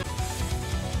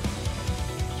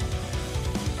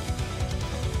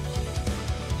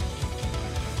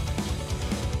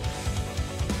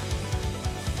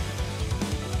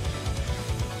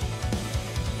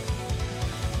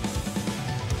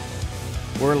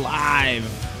we're live.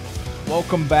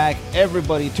 Welcome back,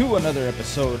 everybody, to another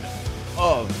episode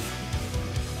of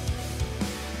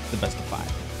The Best of Five.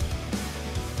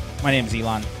 My name is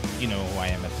Elon. You know who I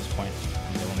am at this point.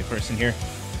 I'm the only person here.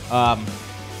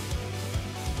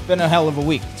 It's been a hell of a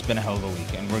week.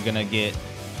 And we're going to get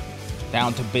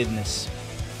down to business,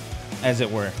 as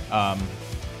it were.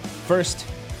 First,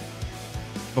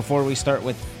 before we start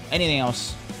with anything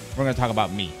else, we're going to talk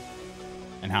about me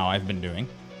and how I've been doing.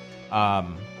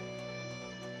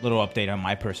 Little update on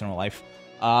my personal life.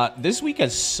 This week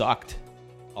has sucked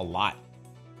a lot.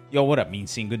 Yo, what up, Mean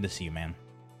Scene? Good to see you, man.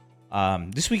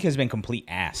 This week has been complete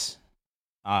ass.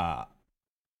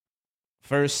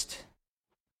 First,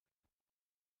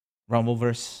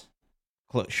 Rumbleverse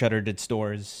shuttered its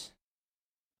doors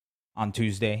on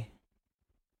Tuesday.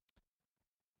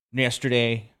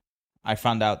 Yesterday, I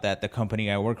found out that the company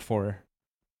I work for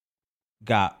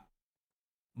got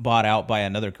bought out by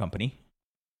another company.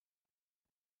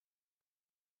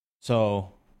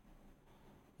 So,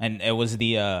 and it was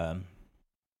the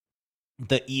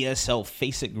ESL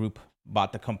Faceit Group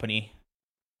bought the company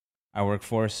I work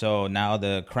for. So now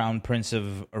the Crown Prince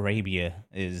of Arabia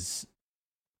is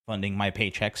funding my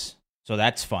paychecks. So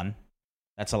that's fun.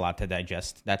 That's a lot to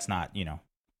digest. That's not,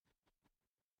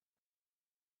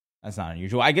 that's not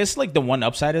unusual. I guess like the one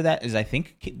upside of that is I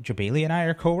think Jabali and I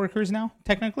are coworkers now,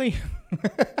 technically.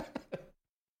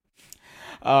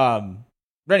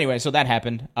 But anyway, so that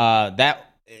happened.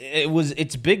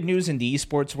 It's big news in the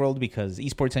esports world because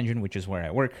Esports Engine, which is where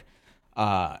I work,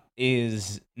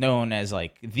 is known as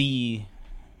like the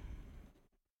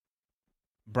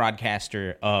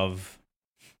broadcaster of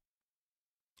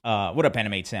what up,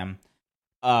 Animate Sam?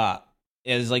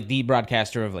 Is like the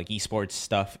broadcaster of like esports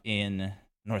stuff in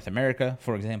North America.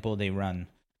 For example, they run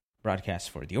broadcasts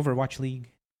for the Overwatch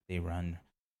League. They run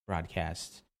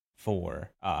broadcasts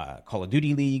for Call of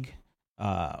Duty League.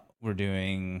 We're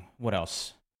doing what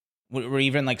else? We're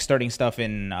even like starting stuff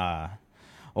in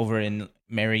over in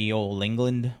merry old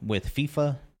England with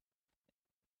FIFA.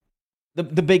 The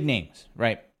big names,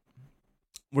 right?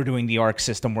 We're doing the Arc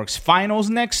System Works Finals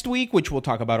next week, which we'll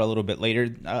talk about a little bit later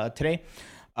today.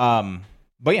 But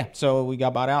yeah, so we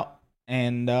got bought out,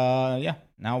 and yeah,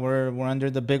 now we're under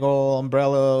the big old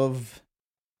umbrella of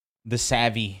the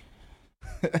Savvy,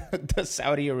 the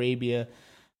Saudi Arabia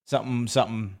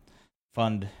something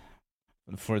fund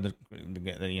for the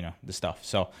stuff.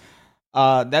 So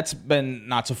that's been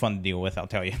not so fun to deal with, I'll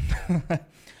tell you.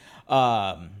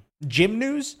 Gym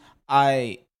news,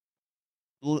 I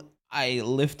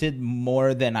lifted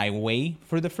more than I weigh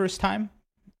for the first time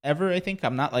ever. I think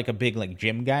I'm not like a big like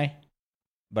gym guy,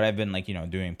 but I've been like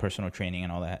doing personal training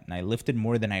and all that, and I lifted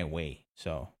more than I weigh,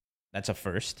 so that's a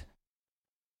first.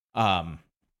 Yeah,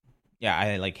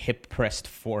 I like hip pressed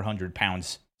 400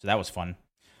 pounds, so that was fun.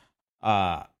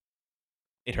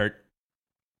 It hurt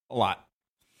a lot.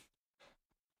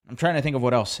 I'm trying to think of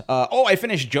what else. I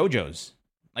finished JoJo's,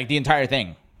 like the entire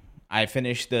thing. I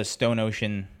finished the Stone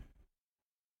Ocean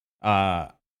arc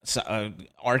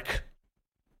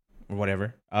or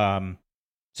whatever.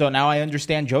 So now I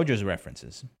understand JoJo's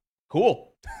references.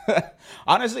 Cool.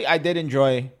 Honestly, I did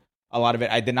enjoy a lot of it.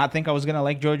 I did not think I was gonna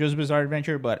like JoJo's Bizarre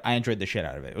Adventure, but I enjoyed the shit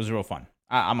out of it. It was real fun.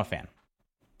 I'm a fan.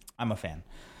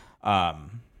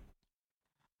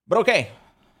 But okay,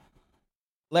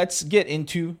 let's get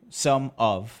into some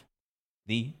of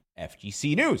the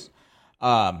FGC news.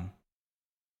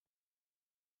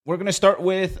 We're going to start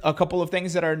with a couple of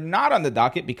things that are not on the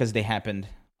docket because they happened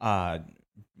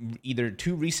either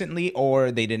too recently or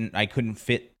I couldn't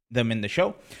fit them in the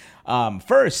show.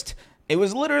 First, it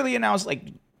was literally announced like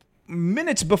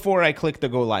minutes before I clicked the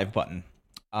go live button.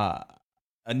 A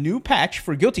new patch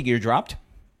for Guilty Gear dropped.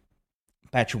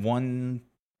 Patch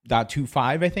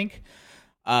 1.25, I think.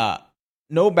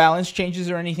 No balance changes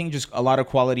or anything, just a lot of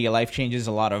quality of life changes,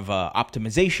 a lot of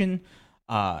optimization.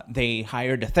 They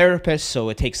hired a therapist, so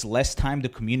it takes less time to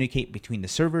communicate between the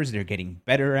servers. They're getting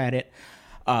better at it.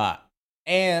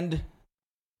 And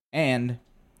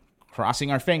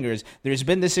crossing our fingers, there's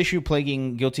been this issue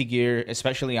plaguing Guilty Gear,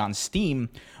 especially on Steam,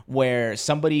 where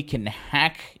somebody can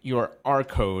hack your R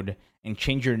code and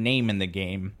change your name in the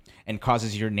game and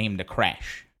causes your name to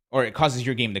crash. Or it causes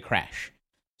your game to crash.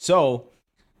 So,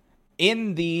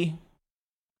 in the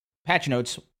patch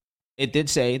notes, it did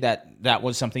say that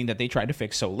was something that they tried to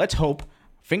fix. So let's hope,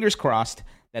 fingers crossed,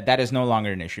 that is no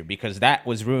longer an issue, because that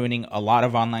was ruining a lot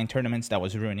of online tournaments. That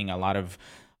was ruining a lot of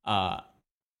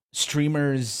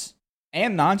streamers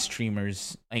and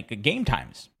non-streamers, like game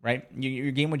times, right?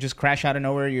 Your game would just crash out of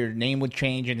nowhere. Your name would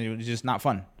change, and it was just not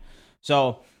fun.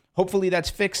 So hopefully that's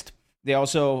fixed. They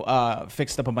also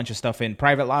fixed up a bunch of stuff in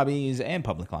private lobbies and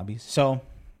public lobbies. So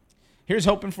here's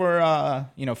hoping for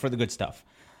for the good stuff.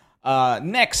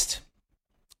 Next,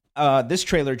 this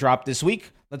trailer dropped this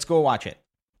week. Let's go watch it.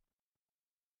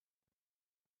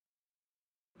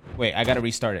 Wait, I gotta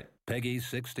restart it. Peggy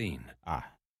 16.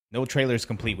 No trailer is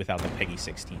complete without the Peggy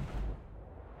 16.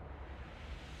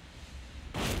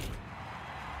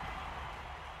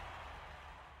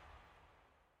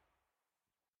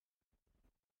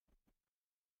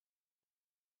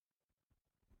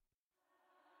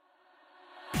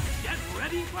 Get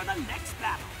ready for the next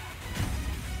battle.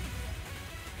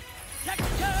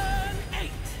 Tekken 8.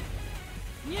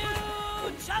 New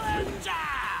challenger.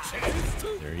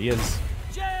 There he is.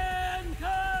 Jin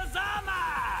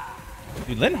Kazama.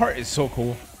 Dude, Lynn Hart is so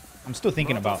cool. I'm still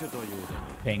thinking about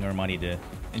paying her money to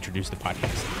introduce the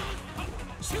podcast.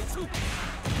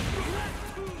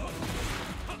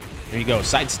 There you go.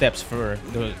 Sidesteps for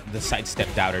the sidestep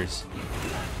doubters.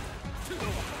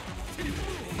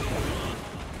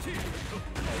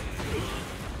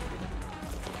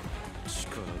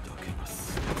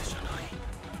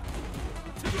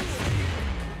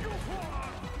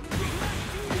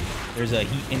 There's a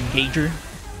heat engager,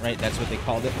 right? That's what they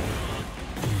called it.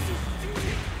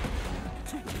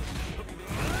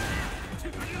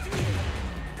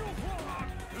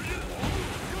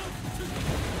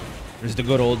 There's the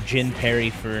good old Jin parry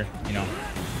for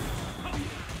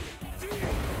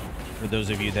those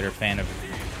of you that are a fan of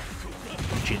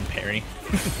Jin parry.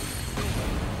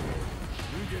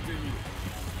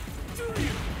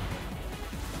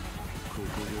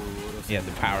 Yeah,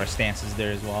 the power stance is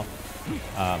there as well.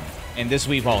 And this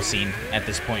we've all seen at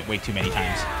this point way too many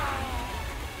times.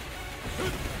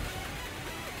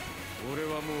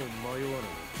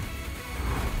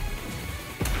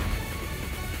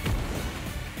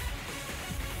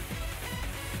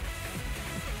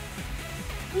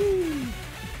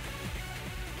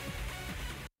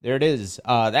 There it is.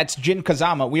 That's Jin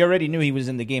Kazama. We already knew he was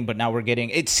in the game, but now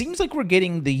it seems like we're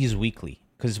getting these weekly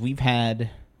because we've had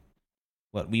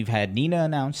Nina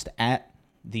announced at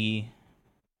the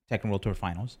Tekken World Tour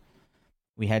Finals.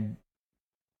 We had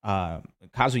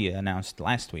Kazuya announced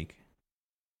last week.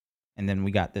 And then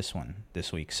we got this one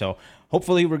this week. So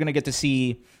hopefully we're going to get to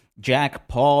see Jack,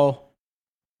 Paul,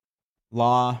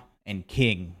 Law, and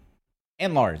King,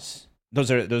 and Lars.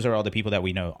 Those are all the people that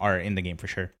we know are in the game for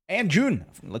sure. And June.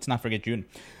 Let's not forget June.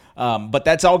 But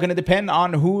that's all going to depend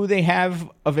on who they have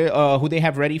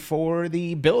ready for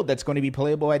the build that's going to be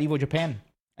playable at Evo Japan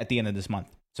at the end of this month.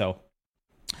 So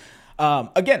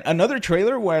again, another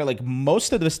trailer where like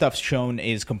most of the stuff shown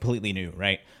is completely new,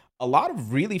 right? A lot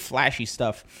of really flashy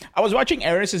stuff. I was watching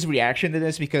Eris's reaction to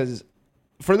this because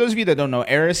for those of you that don't know,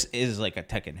 Eris is like a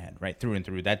Tekken head, right? Through and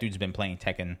through. That dude's been playing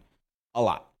Tekken a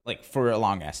lot, like for a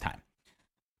long ass time.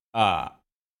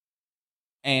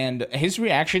 And his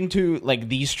reaction to like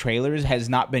these trailers has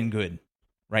not been good,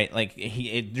 right? Like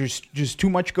there's just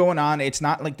too much going on. It's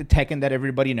not like the Tekken that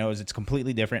everybody knows. It's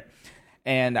completely different.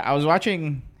 And I was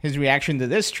watching his reaction to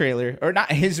this trailer, or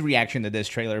not his reaction to this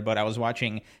trailer, but I was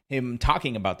watching him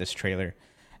talking about this trailer,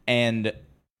 and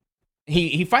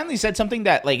he finally said something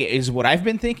that like is what I've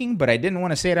been thinking, but I didn't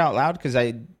want to say it out loud because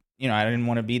I didn't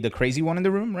want to be the crazy one in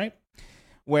the room, right?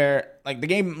 Where like the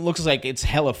game looks like it's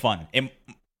hella fun.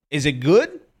 Is it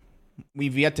good?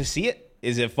 We've yet to see it.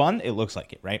 Is it fun? It looks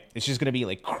like it, right? It's just gonna be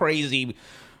like crazy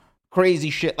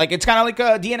shit. Like it's kind of like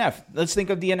a DNF. Let's think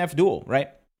of DNF Duel,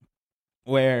 right?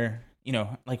 Where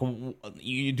like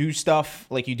you do stuff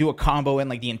like you do a combo and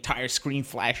like the entire screen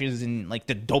flashes and like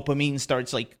the dopamine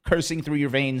starts like coursing through your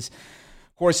veins,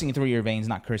 not cursing through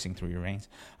your veins.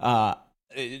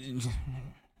 It's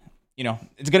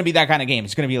gonna be that kind of game.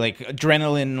 It's gonna be like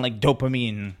adrenaline, like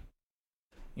dopamine,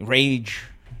 rage,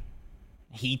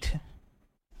 heat,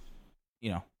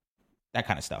 that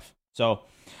kind of stuff. So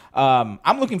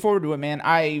I'm looking forward to it, man.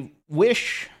 I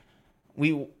wish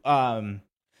we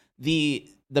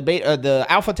the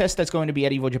alpha test that's going to be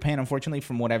at Evo Japan, unfortunately,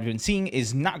 from what I've been seeing,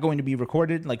 is not going to be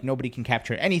recorded. Like nobody can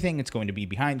capture anything. It's going to be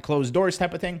behind closed doors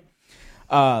type of thing.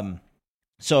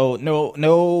 So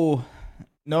no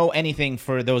anything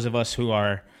for those of us who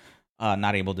are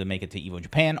not able to make it to Evo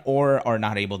Japan or are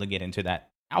not able to get into that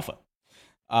alpha.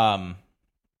 But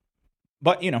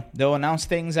they'll announce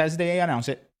things as they announce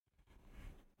it,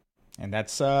 and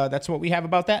that's what we have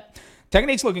about that. Tekken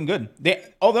 8's looking good.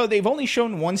 Although they've only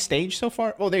shown one stage so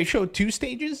far. Well, they showed 3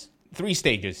 stages.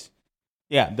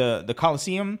 Yeah, the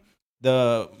Coliseum,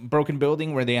 the broken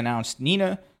building where they announced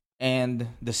Nina, and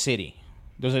the city.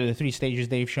 Those are the 3 stages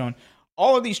they've shown.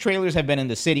 All of these trailers have been in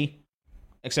the city,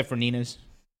 except for Nina's.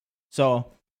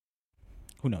 So,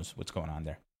 who knows what's going on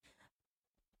there.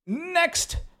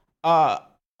 Next, a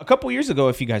couple years ago,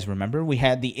 if you guys remember, we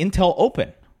had the Intel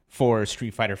Open for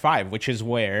Street Fighter V, which is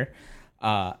where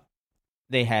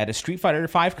they had a Street Fighter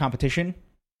V competition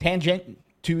tangent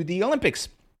to the Olympics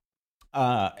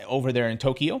over there in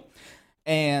Tokyo.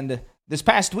 And this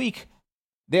past week,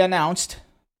 they announced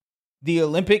the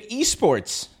Olympic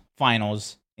esports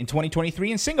finals in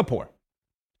 2023 in Singapore.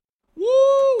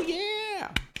 Woo,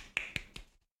 yeah!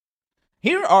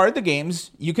 Here are the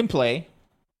games you can play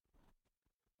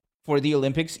for the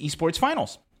Olympics esports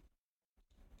finals.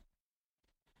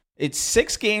 It's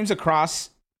 6 games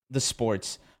across the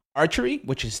sports. Archery,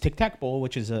 which is Tic-Tac-Bowl,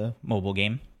 which is a mobile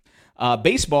game.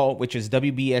 Baseball, which is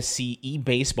WBSC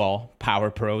eBaseball Power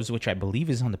Pros, which I believe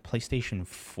is on the PlayStation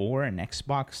 4 and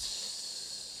Xbox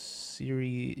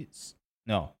Series.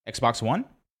 No, Xbox One.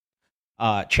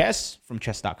 Chess from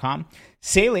chess.com.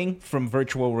 Sailing from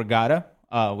Virtual Regatta,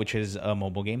 which is a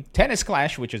mobile game. Tennis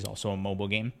Clash, which is also a mobile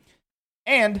game.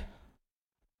 And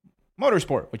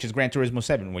Motorsport, which is Gran Turismo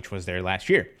 7, which was there last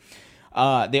year.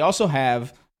 They also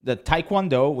have the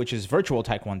Taekwondo, which is Virtual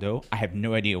Taekwondo. I have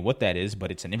no idea what that is, but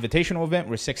it's an invitational event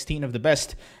where 16 of the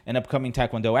best and upcoming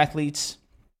Taekwondo athletes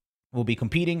will be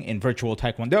competing in Virtual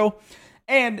Taekwondo.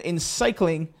 And in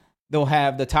cycling, they'll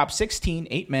have the top 16,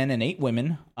 8 men and 8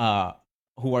 women,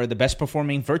 who are the best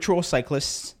performing virtual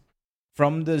cyclists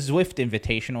from the Zwift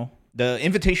Invitational. The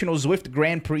Invitational Zwift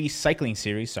Grand Prix Cycling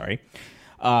Series,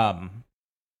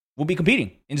 will be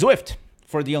competing in Zwift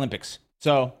for the Olympics.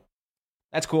 So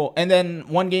that's cool. And then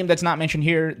one game that's not mentioned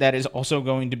here that is also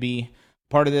going to be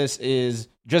part of this is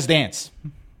Just Dance.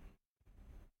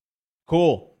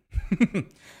 Cool.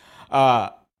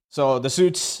 So the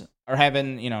suits are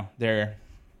having, they're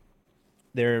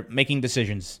making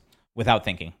decisions without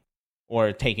thinking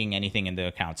or taking anything into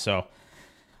account. So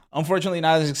unfortunately,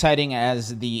 not as exciting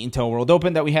as the Intel World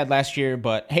Open that we had last year,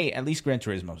 but hey, at least Gran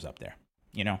Turismo's up there.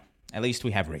 At least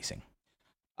we have racing.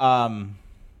 So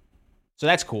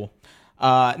that's cool.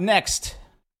 Next,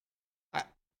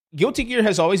 Guilty Gear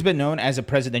has always been known as a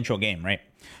presidential game, right?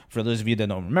 For those of you that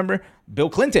don't remember, Bill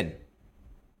Clinton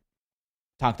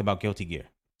talked about Guilty Gear,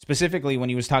 specifically when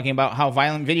he was talking about how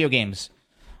violent video games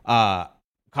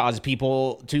cause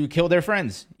people to kill their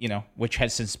friends, which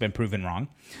has since been proven wrong.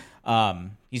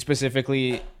 He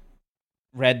specifically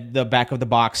read the back of the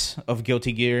box of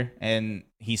Guilty Gear, and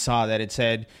he saw that it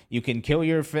said, you can kill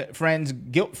your friends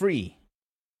guilt-free.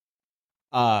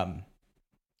 And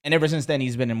ever since then,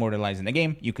 he's been immortalized in the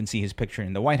game. You can see his picture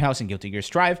in the White House in Guilty Gear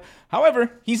Strive.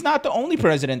 However, he's not the only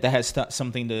president that has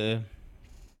something to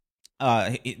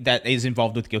that is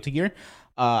involved with Guilty Gear.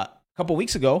 A couple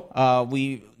weeks ago,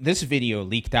 this video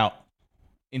leaked out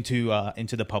into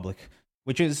the public,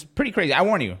 which is pretty crazy. I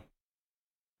warn you,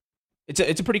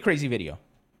 it's a pretty crazy video,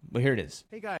 but here it is.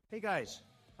 Hey guys.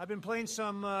 I've been playing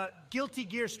some Guilty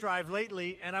Gear Strive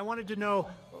lately, and I wanted to know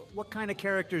what kind of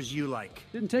characters you like.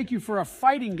 Didn't take you for a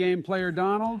fighting game player,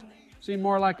 Donald. Seemed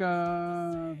more like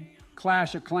a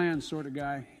Clash of Clans sort of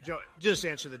guy. Joe, just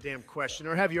answer the damn question,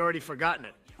 or have you already forgotten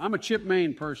it? I'm a Chip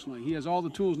Main, personally. He has all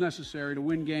the tools necessary to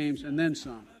win games and then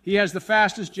some. He has the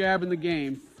fastest jab in the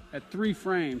game at 3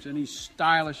 frames, and he's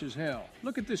stylish as hell.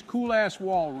 Look at this cool-ass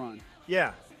wall run.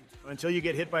 Yeah, until you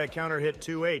get hit by a counter-hit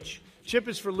 2H. Chip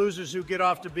is for losers who get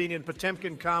off to being in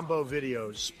Potemkin combo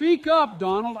videos. Speak up,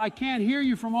 Donald. I can't hear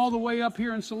you from all the way up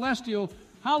here in Celestial.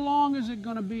 How long is it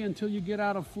going to be until you get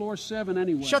out of floor 7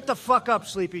 anyway? Shut the fuck up,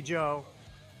 Sleepy Joe.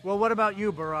 Well, what about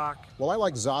you, Barack? Well, I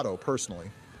like Zato, personally.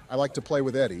 I like to play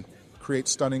with Eddie, create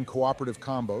stunning cooperative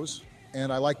combos,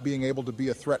 and I like being able to be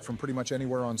a threat from pretty much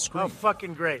anywhere on screen. Oh,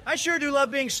 fucking great. I sure do love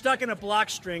being stuck in a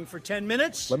block string for 10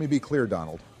 minutes. Let me be clear,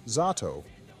 Donald. Zato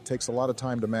takes a lot of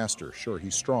time to master. Sure,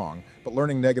 he's strong, but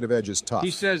learning negative edge is tough. He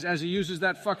says as he uses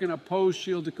that fucking opposed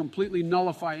shield to completely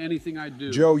nullify anything I do.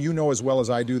 Joe, you know as well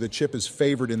as I do that Chip is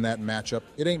favored in that matchup.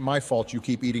 It ain't my fault you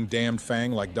keep eating damned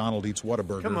Fang like Donald eats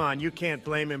Whataburger. Come on, you can't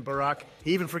blame him, Barack.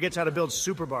 He even forgets how to build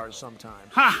super bars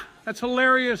sometimes. Ha! That's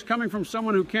hilarious coming from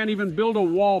someone who can't even build a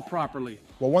wall properly.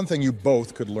 Well, one thing you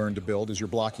both could learn to build is your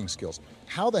blocking skills.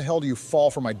 How the hell do you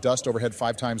fall for my dust overhead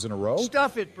 5 times in a row?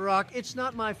 Stuff it, Barack. It's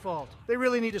not my fault. They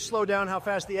really need to slow down how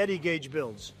fast the Eddie gauge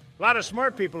builds. A lot of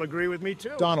smart people agree with me,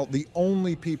 too. Donald, the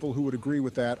only people who would agree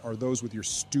with that are those with your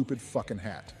stupid fucking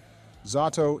hat.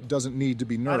 Zato doesn't need to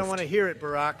be nerfed. I don't want to hear it,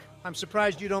 Barack. I'm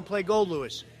surprised you don't play Gold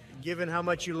Lewis, given how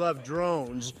much you love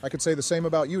drones. I could say the same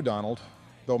about you, Donald,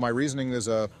 though my reasoning is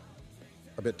a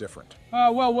bit different.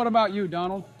 Well, what about you,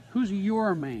 Donald? Who's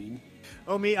your main?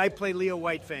 Oh, me, I play Leo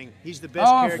Whitefang. He's the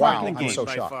best character wow, in the I'm game so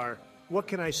by shocked. far. What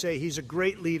can I say? He's a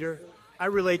great leader. I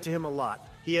relate to him a lot.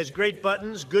 He has great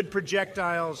buttons, good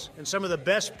projectiles, and some of the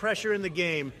best pressure in the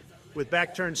game, with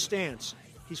back-turned stance.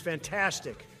 He's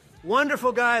fantastic.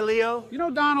 Wonderful guy, Leo. You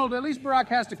know, Donald, at least Barack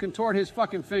has to contort his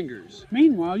fucking fingers.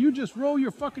 Meanwhile, you just roll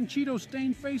your fucking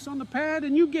Cheeto-stained face on the pad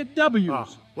and you get W's.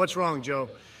 Oh, what's wrong, Joe?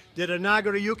 Did a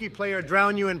Nagarayuki player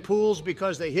drown you in pools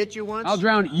because they hit you once? I'll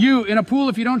drown you in a pool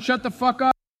if you don't shut the fuck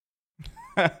up.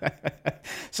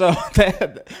 So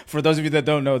for those of you that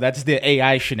don't know, that's the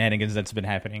AI shenanigans that's been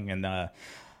happening, and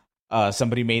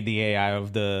somebody made the AI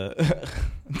of the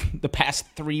the past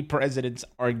 3 presidents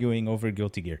arguing over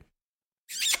Guilty Gear.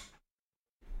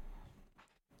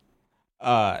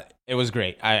 It was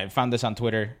great. I found this on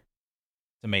Twitter.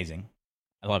 It's amazing.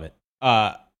 I love it.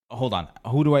 Hold on.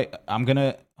 Who do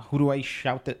I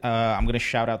shout that? I'm gonna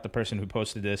shout out the person who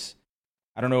posted this.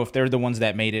 I don't know if they're the ones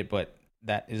that made it, but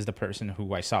that is the person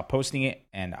who I saw posting it,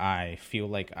 and I feel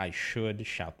like I should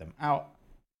shout them out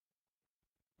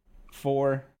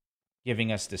for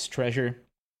giving us this treasure.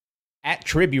 At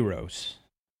Triburos.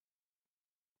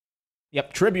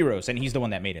 Yep, Triburos, and he's the one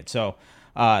that made it. So,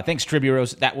 thanks,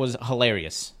 Triburos. That was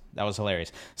hilarious.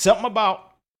 Something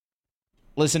about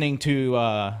listening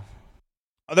to.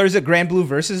 There's a Grand Blue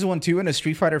Versus one too, and a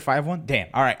Street Fighter 5 one. Damn.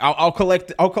 All right, I'll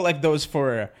collect those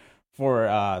for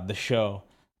the show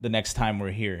the next time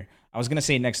we're here. I was gonna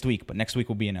say next week, but next week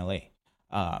we'll be in LA.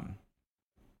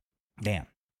 Damn.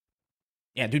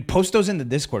 Yeah, dude, post those in the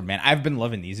Discord, man. I've been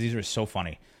loving these. These are so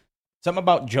funny. Something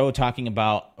about Joe talking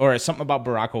about, or something about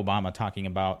Barack Obama talking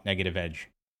about Negative Edge.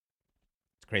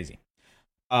 It's crazy.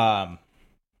 Anywho,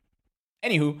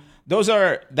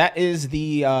 that is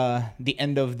the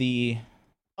end of the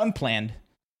unplanned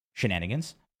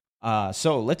shenanigans.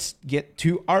 So let's get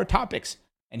to our topics.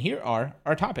 And here are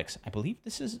our topics. I believe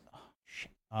this is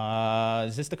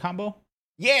this the combo?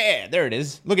 Yeah, there it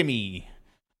is. Look at me.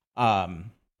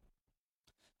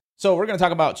 So we're going to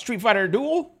talk about Street Fighter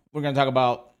Duel. We're going to talk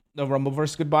about the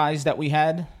Rumbleverse goodbyes that we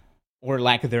had, or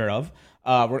lack thereof.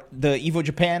 The Evo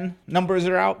Japan numbers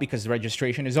are out because the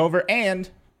registration is over. And,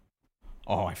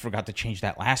 I forgot to change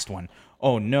that last one.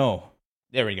 Oh, no.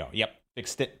 There we go. Yep,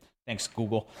 fixed it. Thanks,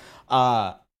 Google.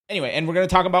 Anyway, and we're going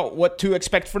to talk about what to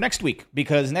expect for next week,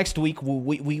 because next week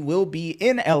we will be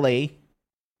in LA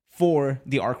for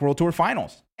the Arc World Tour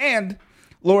Finals. And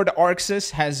Lord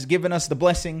Arxis has given us the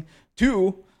blessing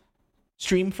to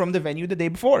stream from the venue the day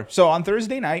before. So on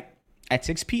Thursday night at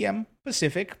 6 p.m.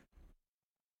 Pacific,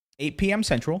 8 p.m.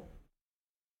 Central,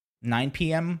 9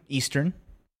 p.m. Eastern,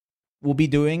 we'll be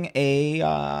doing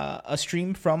a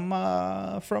stream from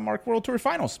Arc World Tour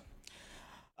Finals.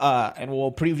 And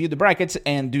we'll preview the brackets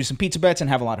and do some pizza bets and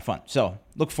have a lot of fun. So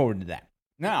look forward to that.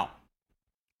 Now,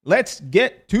 let's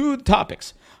get to the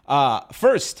topics.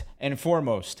 First and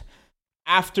foremost,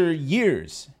 after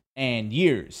years and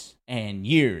years and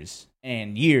years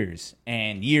and years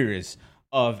and years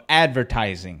of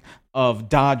advertising, of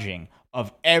dodging,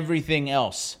 of everything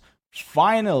else,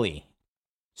 finally,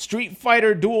 Street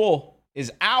Fighter Duel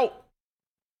is out.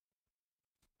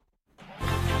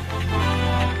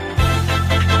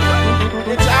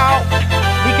 It's out.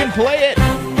 We can play it.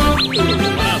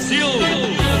 Brazil.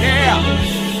 Yeah.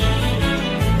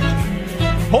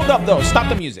 Hold up, though. Stop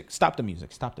the music.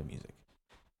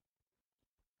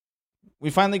 We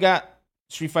finally got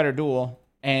Street Fighter Duel,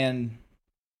 and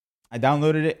I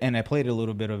downloaded it, and I played a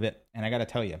little bit of it, and I got to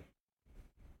tell you,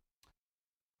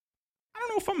 I don't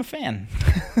know if I'm a fan.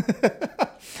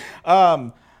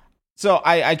 So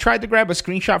I tried to grab a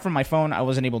screenshot from my phone. I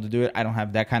wasn't able to do it. I don't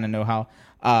have that kind of know-how.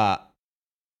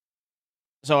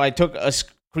 So I took a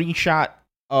screenshot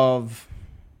of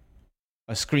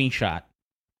a screenshot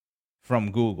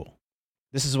from Google.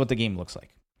 This is what the game looks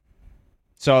like.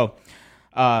 So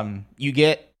you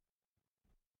get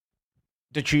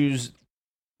to choose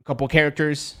a couple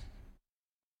characters,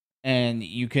 and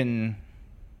you can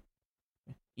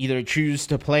either choose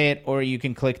to play it, or you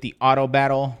can click the auto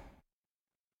battle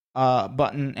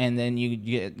button, and then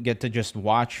you get to just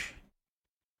watch.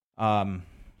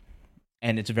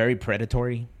 And it's very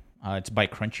predatory. It's by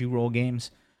Crunchyroll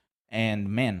Games. And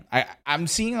man, I'm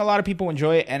seeing a lot of people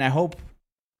enjoy it, and I hope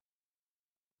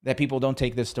that people don't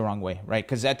take this the wrong way, right?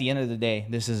 Because at the end of the day,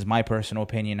 this is my personal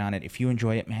opinion on it. If you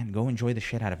enjoy it, man, go enjoy the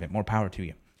shit out of it. More power to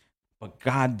you. But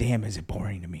goddamn, is it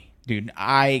boring to me. Dude,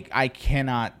 I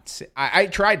cannot... I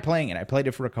tried playing it. I played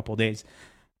it for a couple days.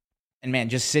 And man,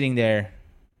 just sitting there,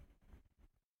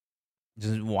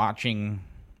 just watching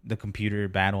the computer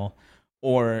battle,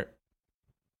 or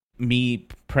me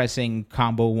pressing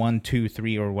combo 1, 2,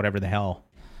 3, or whatever the hell.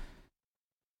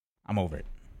 I'm over it.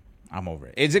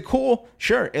 Is it cool?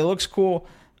 Sure, it looks cool.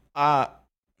 That's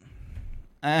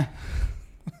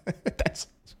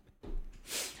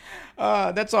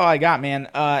all I got, man.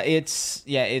 It's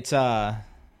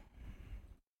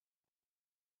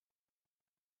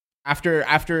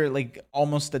after like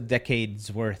almost a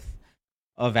decade's worth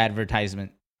of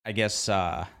advertisement, I guess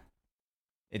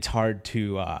it's hard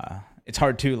to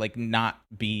like not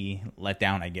be let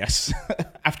down, I guess,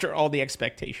 after all the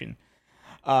expectation.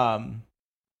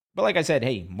 But like I said,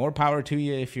 hey, more power to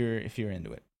you if you're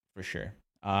into it, for sure.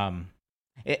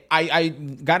 I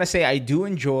gotta say, I do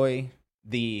enjoy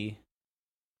the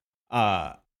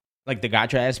like the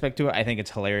gacha aspect to it. I think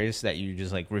it's hilarious that you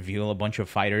just like reveal a bunch of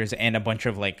fighters and a bunch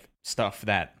of like stuff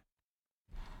that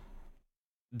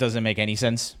doesn't make any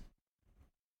sense.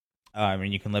 I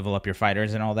mean, you can level up your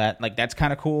fighters and all that. Like, that's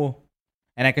kind of cool.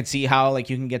 And I can see how like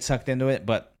you can get sucked into it,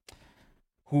 but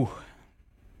whew,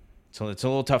 so it's a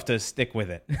little tough to stick with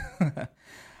it.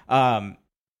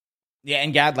 Yeah,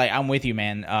 and Gadlight, I'm with you,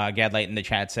 man. Gadlight in the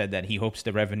chat said that he hopes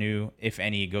the revenue, if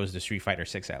any, goes to Street Fighter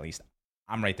 6 at least.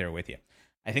 I'm right there with you.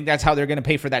 I think that's how they're going to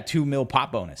pay for that 2 mil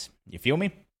pop bonus. You feel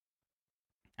me?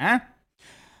 Huh?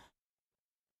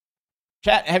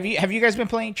 Chat, have you guys been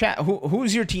playing? Chat,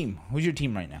 who's your team? Who's your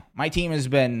team right now? My team has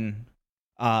been,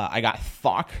 I got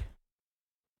Thok.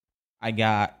 I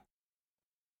got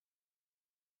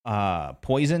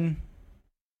Poison.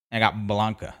 I got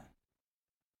Blanca.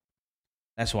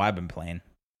 That's why I've been playing.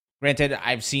 Granted,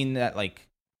 I've seen that like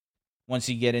once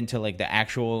you get into like the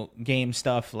actual game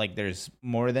stuff, like there's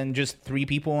more than just 3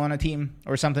 people on a team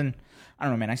or something. I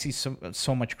don't know, man. I see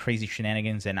so much crazy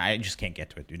shenanigans, and I just can't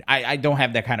get to it, dude. I don't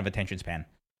have that kind of attention span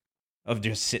of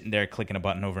just sitting there clicking a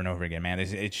button over and over again, man.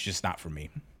 It's just not for me.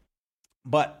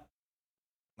 But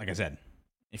like I said,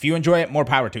 if you enjoy it, more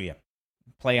power to you.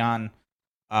 Play on.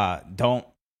 Don't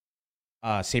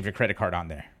save your credit card on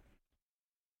there.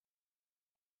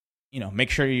 You know,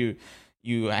 make sure you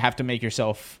have to make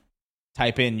yourself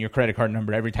type in your credit card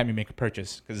number every time you make a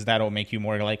purchase, because that'll make you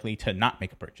more likely to not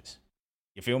make a purchase.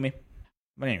 You feel me?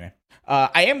 But anyway,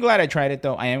 I am glad I tried it,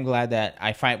 though. I am glad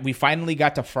that we finally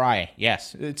got to fry.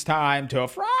 Yes, it's time to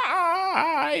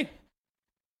fry.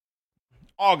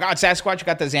 Oh, God, Sasquatch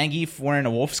got the Zangief wearing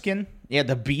a wolf skin. Yeah,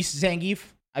 the Beast Zangief.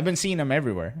 I've been seeing them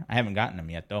everywhere. I haven't gotten them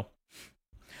yet, though.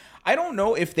 I don't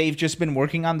know if they've just been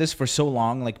working on this for so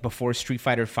long, like before Street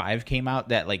Fighter V came out,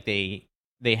 that like they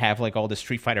have like all the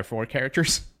Street Fighter 4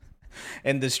 characters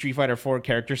and the Street Fighter 4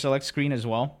 character select screen as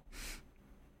well.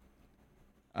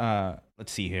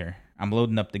 Let's see here. I'm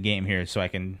loading up the game here so I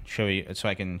can show you, so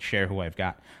I can share who I've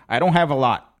got. I don't have a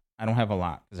lot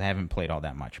because I haven't played all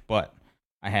that much, but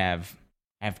I have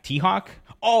T-Hawk.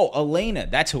 Oh, Elena.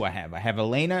 That's who I have. I have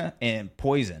Elena and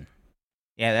Poison.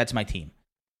 Yeah, that's my team.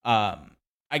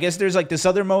 I guess there's like this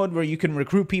other mode where you can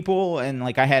recruit people, and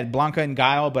like I had Blanca and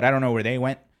Guile, but I don't know where they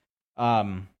went.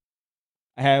 I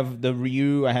have the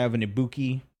Ryu, I have an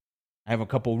Ibuki, I have a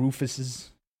couple Rufuses,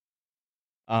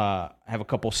 I have a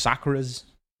couple Sakuras.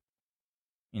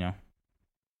 You know,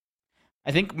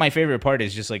 I think my favorite part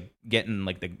is just like getting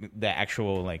like the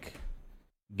actual like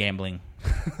gambling.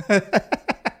 But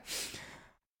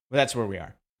that's where we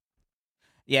are.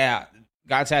 Yeah.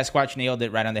 God Sasquatch nailed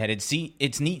it right on the head. It's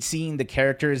neat seeing the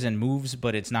characters and moves,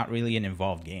 but it's not really an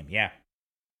involved game. Yeah.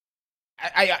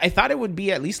 I thought it would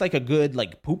be at least like a good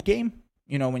like poop game,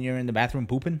 you know, when you're in the bathroom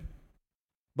pooping.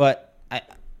 But I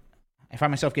find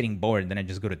myself getting bored, then I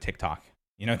just go to TikTok.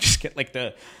 You know, just get like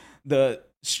the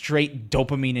straight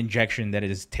dopamine injection that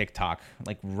is TikTok,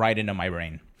 like right into my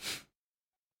brain.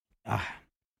 All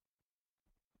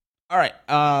right.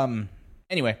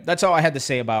 Anyway, that's all I had to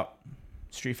say about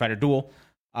Street Fighter Duel.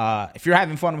 If you're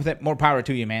having fun with it, more power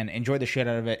to you, man. Enjoy the shit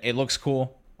out of it. It looks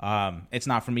cool. It's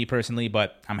not for me personally,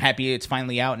 but I'm happy it's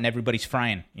finally out and everybody's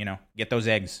frying. You know, get those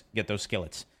eggs, get those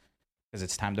skillets, because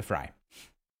it's time to fry.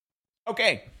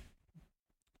 Okay.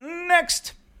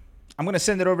 Next, I'm going to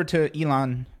send it over to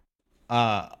Elon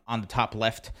on the top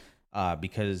left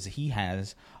because he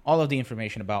has all of the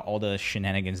information about all the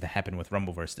shenanigans that happened with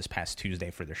Rumbleverse this past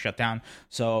Tuesday for their shutdown.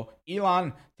 So,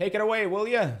 Elon, take it away, will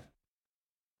you?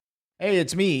 Hey,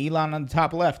 it's me, Elon on the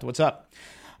top left. What's up?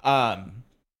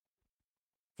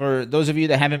 For those of you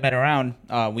that haven't been around,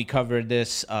 we covered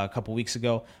this a couple weeks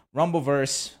ago.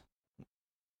 Rumbleverse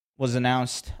was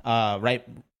announced right,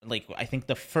 like I think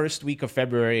the first week of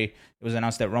February. It was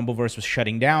announced that Rumbleverse was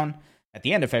shutting down at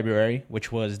the end of February,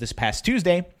 which was this past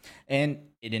Tuesday, and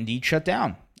it indeed shut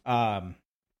down to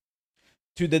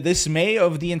the dismay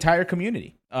of the entire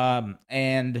community.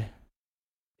 And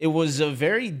it was a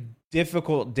very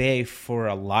difficult day for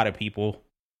a lot of people,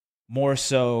 more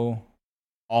so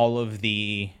all of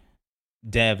the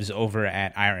devs over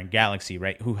at Iron Galaxy,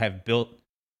 right, who have built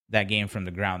that game from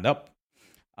the ground up.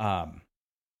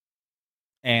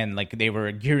 And like they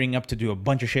were gearing up to do a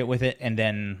bunch of shit with it, and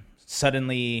then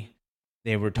suddenly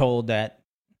they were told that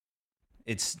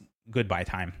it's goodbye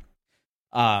time.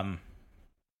 The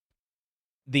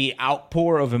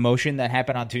outpour of emotion that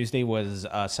happened on Tuesday was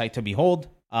a sight to behold.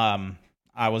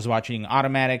 I was watching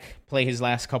Automatic play his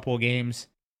last couple of games,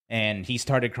 and he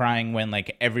started crying when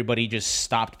like everybody just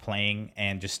stopped playing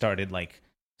and just started like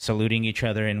saluting each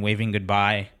other and waving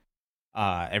goodbye.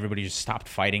 Everybody just stopped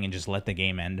fighting and just let the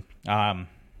game end.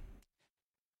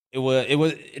 It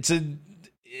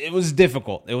was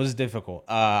difficult. It was difficult.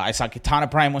 I saw Katana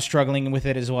Prime was struggling with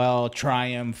it as well.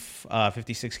 Triumph,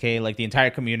 56K, like the entire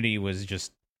community was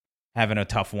just having a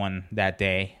tough one that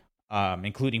day,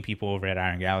 including people over at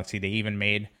Iron Galaxy. They even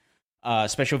made a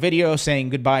special video saying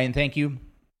goodbye and thank you.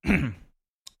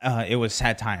 It was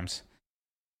sad times.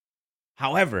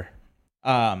 However,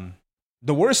 the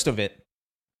worst of it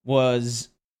was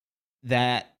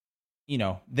that, you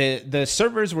know, the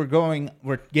servers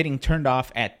were getting turned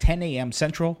off at 10 a.m.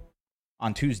 Central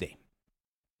on Tuesday.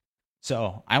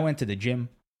 So I went to the gym.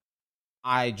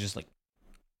 I just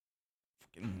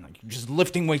just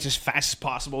lifting weights as fast as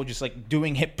possible, just like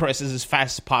doing hip presses as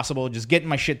fast as possible, just getting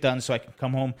my shit done so I can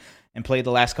come home and play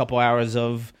the last couple hours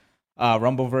of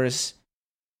Rumbleverse.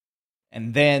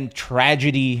 And then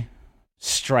tragedy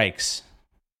strikes.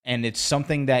 And it's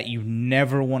something that you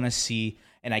never want to see.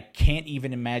 And I can't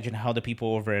even imagine how the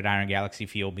people over at Iron Galaxy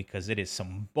feel, because it is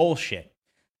some bullshit.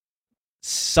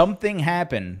 Something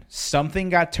happened. Something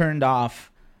got turned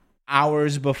off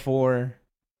hours before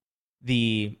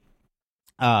the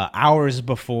actual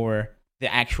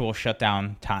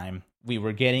shutdown time. We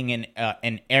were getting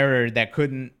an error that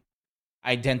couldn't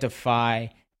identify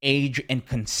age and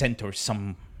consent or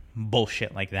some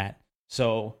bullshit like that.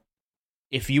 So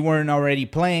if you weren't already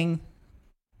playing,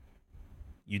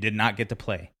 you did not get to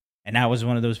play. And I was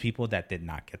one of those people that did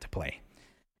not get to play.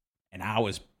 And I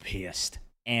was pissed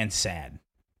and sad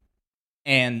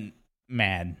and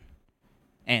mad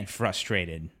and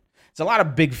frustrated. It's a lot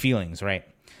of big feelings, right?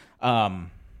 And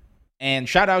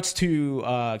shout outs to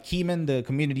Keyman, the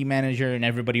community manager, and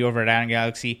everybody over at Iron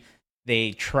Galaxy.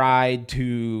 They tried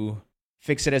to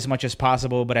fix it as much as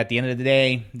possible, but at the end of the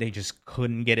day, they just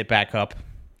couldn't get it back up.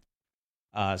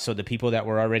 So the people that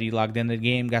were already logged into the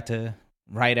game got to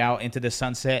ride out into the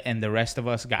sunset, and the rest of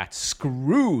us got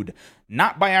screwed.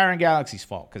 Not by Iron Galaxy's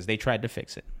fault, because they tried to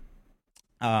fix it.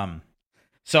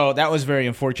 So that was very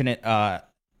unfortunate.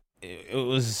 It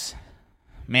was,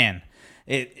 man,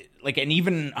 it like an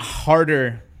even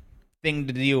harder thing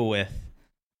to deal with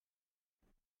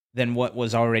than what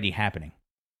was already happening.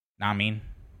 Know what I mean?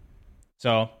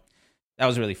 So that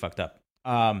was really fucked up.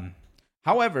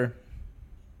 However,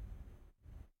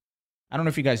 I don't know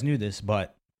if you guys knew this,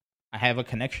 but I have a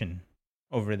connection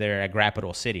over there at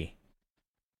Grappital City.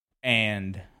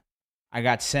 And I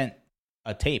got sent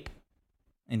a tape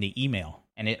in the email,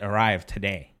 and it arrived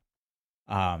today.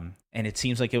 And it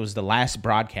seems like it was the last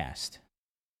broadcast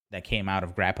that came out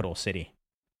of Grappital City.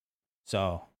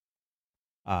 So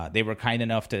they were kind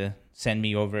enough to send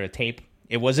me over a tape.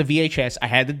 It was a VHS. I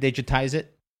had to digitize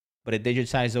it, but it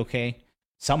digitized okay.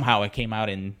 Somehow it came out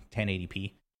in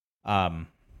 1080p.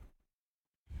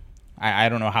 I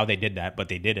don't know how they did that, but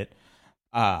they did it.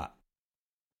 But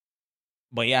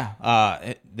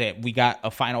yeah, we got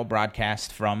a final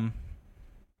broadcast from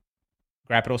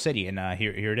Grappital City, and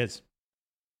here it is.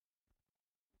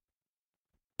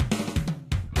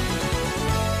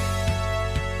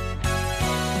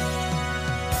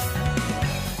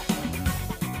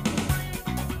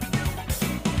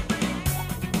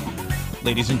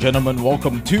 Ladies and gentlemen,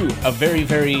 welcome to a very,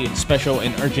 very special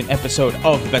and urgent episode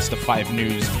of Best of 5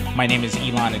 News. My name is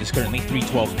Elon. It is currently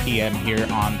 3:12 p.m. here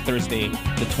on Thursday,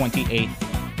 the 28th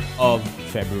of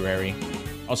February.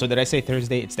 Also, did I say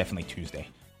Thursday? It's definitely Tuesday.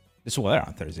 This will air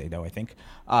on Thursday, though, I think.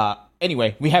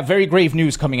 Anyway, we have very grave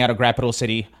news coming out of Grappital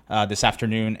City this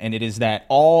afternoon, and it is that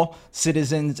all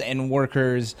citizens and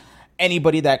workers,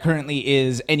 anybody that currently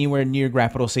is anywhere near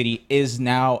Grappital City, is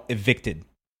now evicted.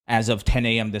 As of 10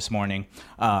 a.m. this morning.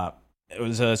 It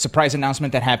was a surprise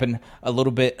announcement that happened a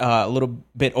little bit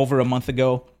over a month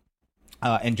ago,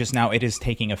 and just now it is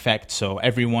taking effect. So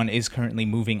everyone is currently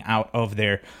moving out of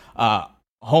their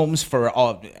homes for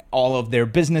all of their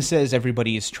businesses.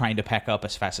 Everybody is trying to pack up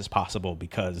as fast as possible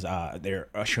because they're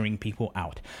ushering people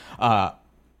out.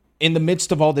 In the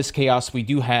midst of all this chaos, we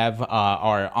do have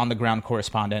our on-the-ground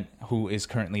correspondent who is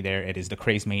currently there. It is the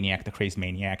Crazed Maniac. The Crazed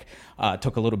Maniac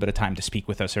took a little bit of time to speak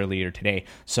with us earlier today.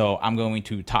 So I'm going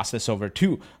to toss this over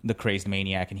to the Crazed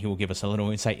Maniac, and he will give us a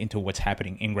little insight into what's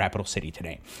happening in Grappital City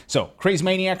today. So, Crazed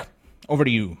Maniac, over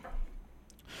to you.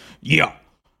 Yeah,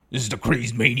 this is the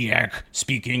Crazed Maniac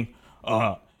speaking.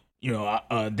 They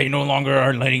no longer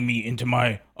are letting me into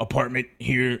my apartment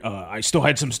here. I still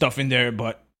had some stuff in there,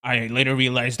 but I later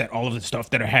realized that all of the stuff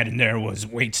that I had in there was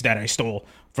weights that I stole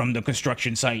from the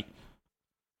construction site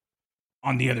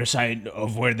on the other side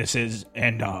of where this is,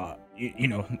 and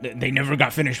they never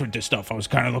got finished with this stuff. I was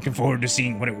kind of looking forward to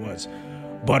seeing what it was,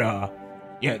 but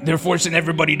yeah, they're forcing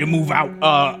everybody to move out.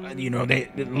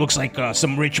 It looks like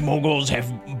some rich moguls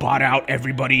have bought out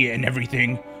everybody and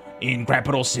everything in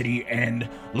Capital City and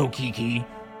Lokiki,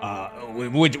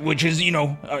 which is,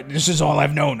 this is all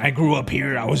I've known. I grew up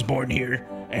here, I was born here,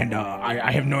 and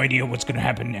I have no idea what's gonna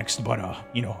happen next. But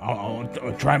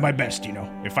I'll try my best.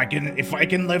 If I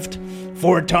can lift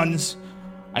 4 tons,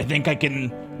 I think I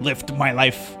can lift my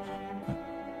life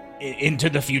into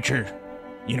the future.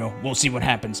 We'll see what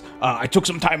happens. I took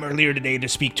some time earlier today to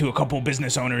speak to a couple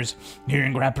business owners here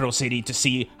in Capital City to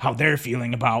see how they're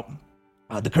feeling about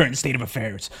the current state of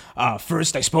affairs.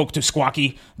 First, I spoke to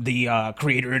Squawky, the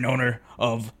creator and owner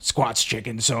of Squat's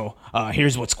Chicken. So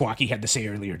here's what Squawky had to say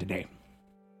earlier today.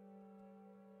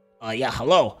 Yeah,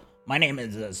 hello. My name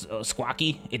is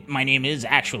Squawky. My name is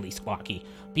actually Squawky.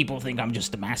 People think I'm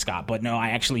just a mascot, but no,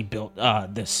 I actually built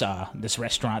this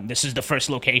restaurant. This is the first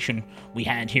location we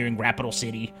had here in Capital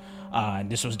City.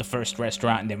 This was the first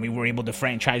restaurant, and then we were able to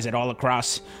franchise it all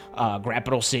across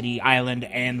Capital City, Island,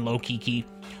 and Lokiki.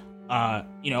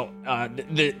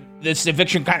 This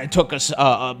eviction kind of took us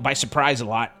by surprise a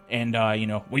lot, and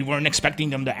we weren't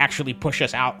expecting them to actually push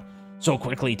us out so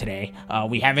quickly today.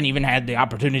 We haven't even had the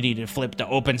opportunity to flip the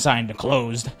open sign to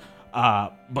closed.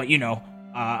 But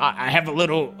I have a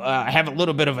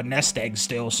little bit of a nest egg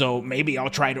still, so maybe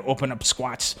I'll try to open up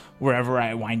Squats wherever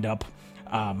I wind up.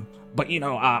 But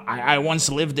I once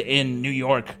lived in New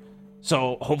York,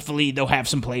 so hopefully they'll have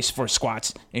some place for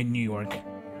Squats in New York.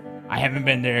 I haven't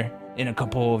been there in a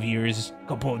couple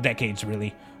of decades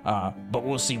really. But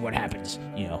we'll see what happens.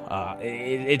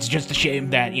 It's just a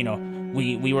shame that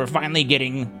we were finally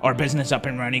getting our business up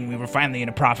and running. We were finally in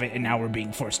a profit, and now we're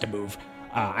being forced to move.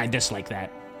 I dislike that.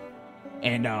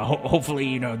 And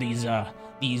hopefully,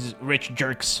 these rich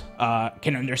jerks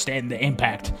can understand the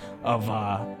impact of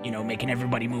making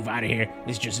everybody move out of here.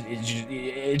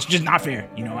 It's just not fair.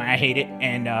 I hate it,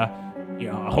 and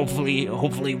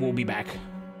hopefully we'll be back.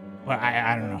 But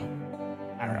I don't know.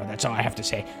 That's all I have to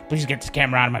say. Please get this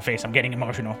camera out of my face. I'm getting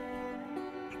emotional.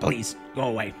 Please go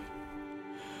away.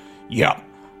 Yeah.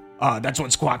 That's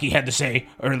what Squawky had to say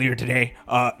earlier today.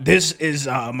 This is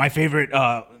my favorite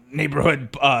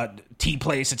neighborhood tea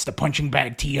place. It's the Punching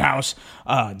Bag Tea House.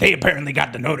 They apparently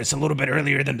got the notice a little bit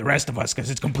earlier than the rest of us because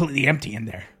it's completely empty in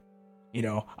there.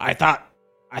 I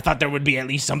thought there would be at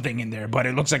least something in there, but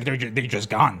it looks like they're just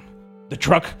gone. The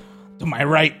truck to my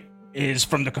right is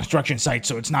from the construction site,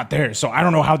 so it's not there. So I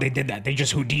don't know how they did that. They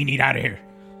just Houdini'd out of here.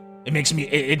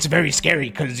 It's very scary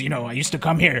because, I used to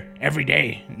come here every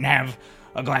day and have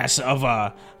a glass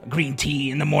of green tea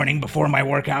in the morning before my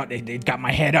workout. It got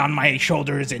my head on my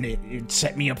shoulders and it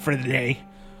set me up for the day.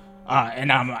 And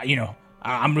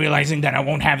I'm realizing that I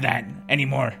won't have that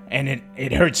anymore, and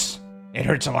it hurts. It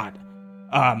hurts a lot.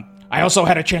 I also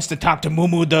had a chance to talk to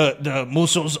Mumu, the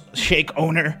Muso's Shake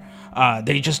owner.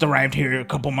 They just arrived here a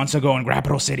couple months ago in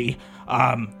Capital City.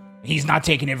 He's not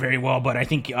taking it very well, but I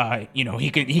think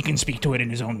he can speak to it in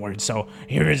his own words. So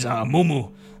here is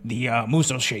Mumu, the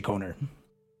Muso's Shake owner.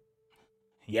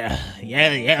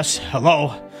 Yes.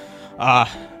 Hello.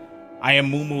 I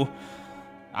am Mumu.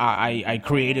 I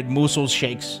created Muso's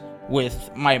Shakes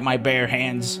with my bare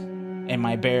hands and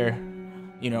my bare,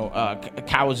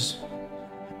 cows,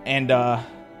 and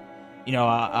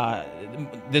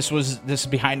this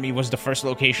behind me was the first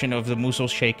location of the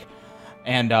Muso's Shake,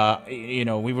 and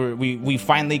we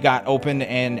finally got open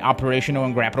and operational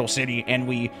in Capital City, and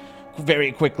we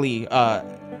very quickly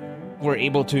were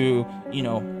able to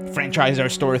franchise our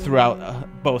store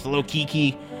throughout both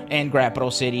Lokiki and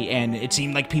Capital City, and it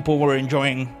seemed like people were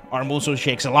enjoying our Muso's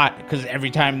Shakes a lot because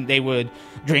every time they would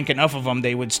drink enough of them,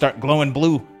 they would start glowing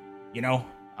blue. They'd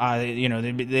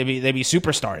be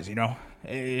superstars.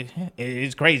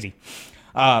 It's crazy.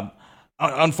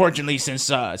 Unfortunately,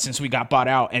 since we got bought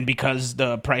out, and because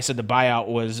the price of the buyout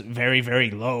was very,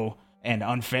 very low and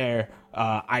unfair,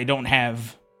 I don't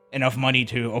have enough money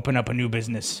to open up a new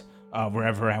business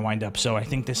wherever I wind up. So I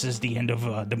think this is the end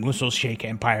of the Muso's Shake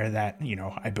empire that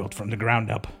I built from the ground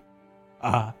up.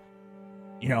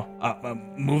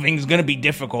 Moving's gonna be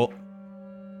difficult,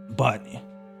 but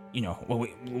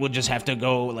we'll just have to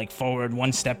go forward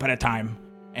one step at a time.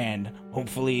 And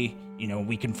hopefully,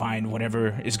 we can find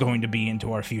whatever is going to be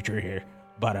into our future here.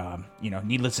 But,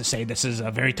 needless to say, this is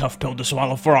a very tough pill to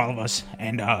swallow for all of us.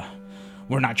 And,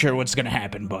 we're not sure what's going to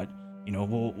happen, but,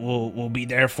 we'll be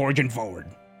there forging forward.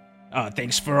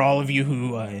 Thanks for all of you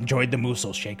who enjoyed the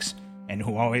Muso's Shakes. and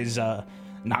who always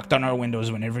knocked on our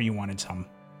windows whenever you wanted some.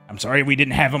 I'm sorry we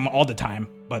didn't have them all the time,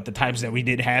 but the times that we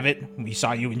did have it, we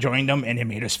saw you enjoying them, and it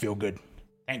made us feel good.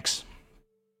 Thanks.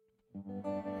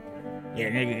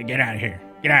 Yeah, get out of here.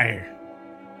 Get out of here.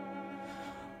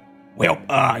 Well,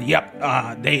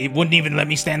 they wouldn't even let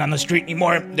me stand on the street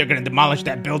anymore. They're gonna demolish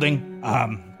that building.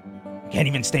 Can't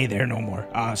even stay there no more.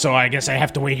 So I guess I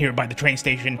have to wait here by the train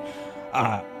station.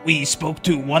 We spoke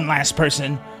to one last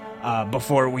person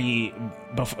before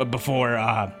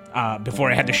I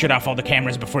had to shut off all the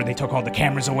cameras before they took all the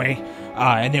cameras away.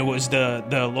 And it was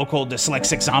the local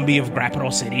dyslexic zombie of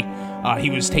Grapple City. He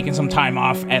was taking some time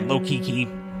off at Lokiki.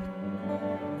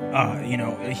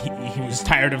 He was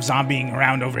tired of zombieing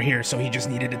around over here, so he just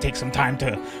needed to take some time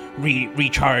to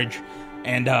recharge.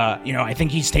 And, I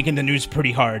think he's taken the news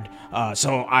pretty hard.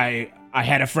 So I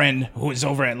had a friend who was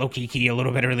over at Lokiki a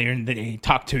little bit earlier, and they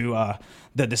talked to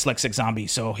the dyslexic zombie.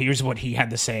 So here's what he had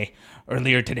to say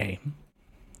earlier today.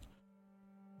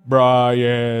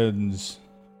 Brains.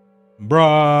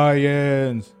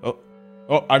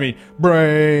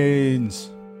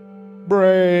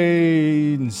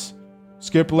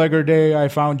 Skip Legger Day, I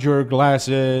found your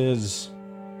glasses.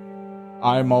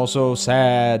 I'm also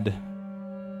sad.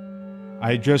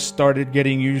 I just started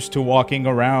getting used to walking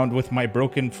around with my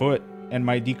broken foot and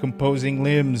my decomposing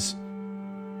limbs.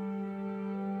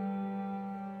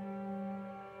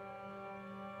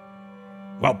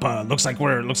 Well, looks like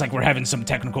we're having some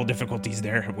technical difficulties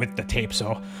there with the tape.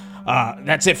 So,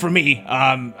 that's it for me.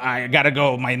 I gotta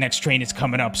go. My next train is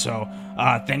coming up. So,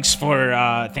 thanks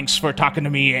for talking to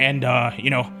me, and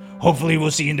hopefully we'll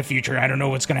see you in the future. I don't know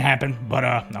what's gonna happen, but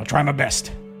I'll try my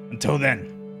best. Until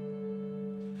then.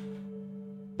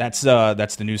 That's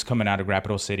the news coming out of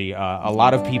Grapple City. A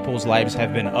lot of people's lives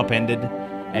have been upended,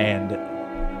 and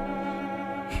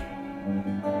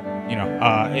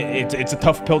it's a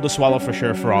tough pill to swallow for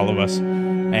sure for all of us,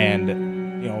 and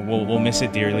we'll miss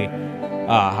it dearly.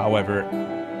 However,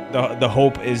 the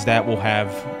hope is that we'll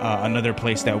have another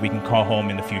place that we can call home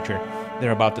in the future.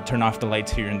 They're about to turn off the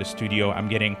lights here in the studio.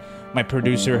 My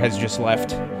producer has just left.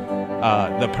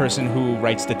 The person who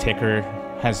writes the ticker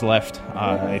has left.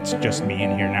 It's just me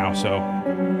in here now, so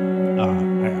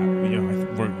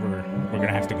we're gonna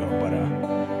have to go. But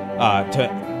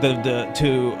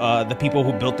to the people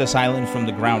who built this island from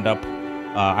the ground up,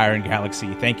 Iron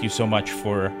Galaxy, thank you so much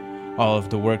for all of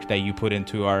the work that you put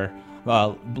into our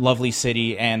lovely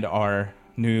city and our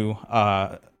new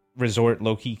resort,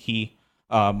 Lokiki.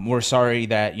 We're sorry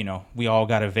that we all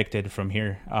got evicted from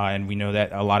here, and we know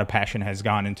that a lot of passion has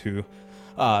gone into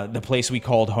the place we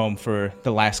called home for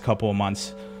the last couple of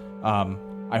months.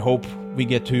 I hope we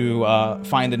get to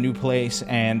find a new place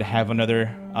and have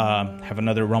another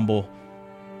Rumble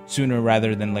sooner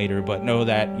rather than later. But know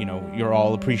that you're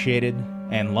all appreciated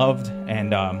and loved,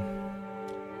 and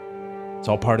it's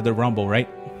all part of the Rumble, right?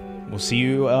 We'll see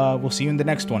you in the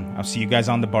next one. I'll see you guys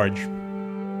on the barge.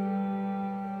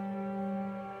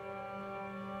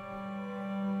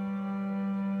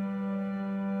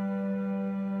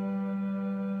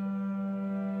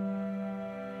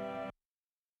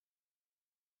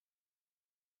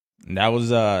 That was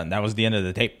the end of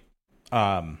the tape.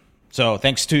 So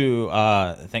thanks to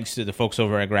the folks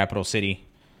over at Grapple City,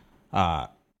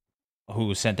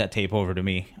 who sent that tape over to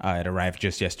me. It arrived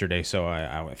just yesterday, so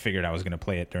I figured I was going to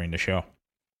play it during the show.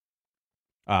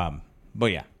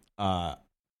 But yeah.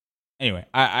 Anyway,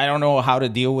 I don't know how to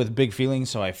deal with big feelings,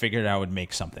 so I figured I would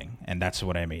make something, and that's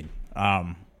what I made.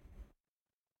 But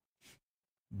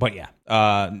yeah,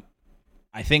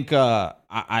 I think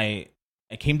I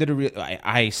came to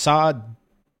I saw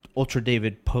Ultra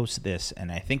David post this,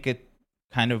 and I think it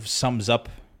kind of sums up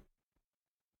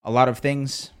a lot of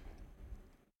things.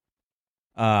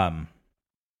 I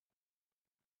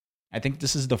think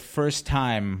this is the first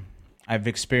time I've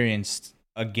experienced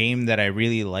a game that I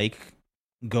really like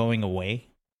going away,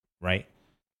 right?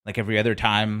 Like every other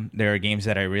time there are games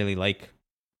that I really like,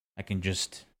 I can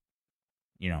just,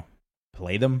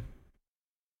 play them.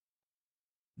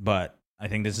 But I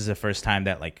think this is the first time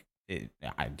that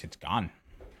it's gone.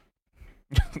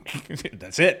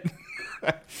 That's it.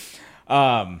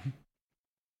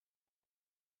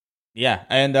 Yeah,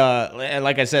 and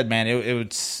like I said, man,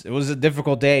 it was a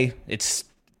difficult day. It's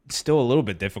still a little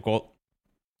bit difficult.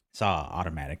 Saw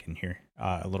automatic in here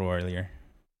a little earlier.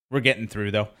 We're getting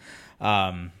through though.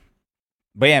 But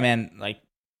yeah, man,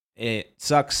 it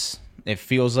sucks. It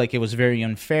feels like it was very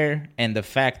unfair, and the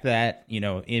fact that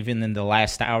even in the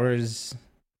last hours,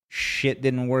 shit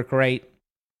didn't work right.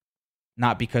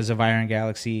 Not because of Iron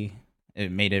Galaxy.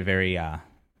 It made it very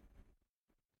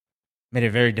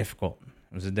difficult.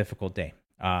 It was a difficult day.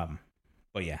 But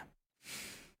yeah.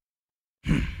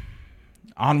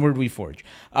 Onward we forge.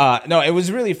 No, it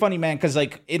was really funny, man, because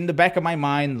like in the back of my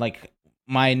mind, like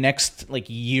my next like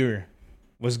year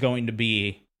was going to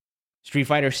be Street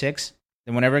Fighter 6.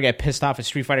 Then whenever I get pissed off at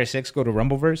Street Fighter 6, go to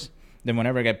Rumbleverse. Then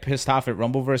whenever I get pissed off at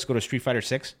Rumbleverse, go to Street Fighter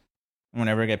 6. And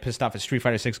whenever I get pissed off at Street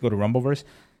Fighter 6, go to Rumbleverse.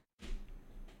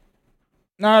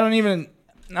 No, I don't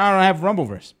have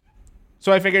Rumbleverse.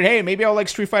 So I figured, hey, maybe I'll like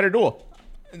Street Fighter Duel.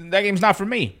 That game's not for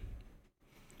me.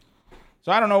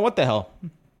 So I don't know what the hell.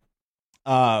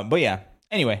 But yeah.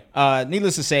 Anyway,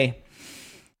 needless to say,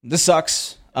 this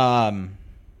sucks.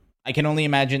 I can only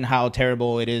imagine how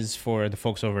terrible it is for the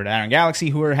folks over at Iron Galaxy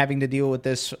who are having to deal with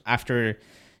this after,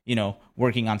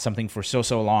 working on something for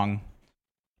so long.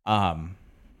 Yeah,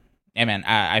 man,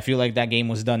 I feel like that game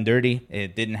was done dirty.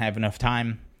 It didn't have enough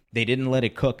time. They didn't let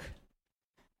it cook.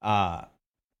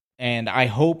 And I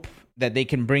hope that they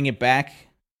can bring it back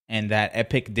and that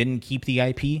Epic didn't keep the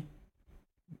IP.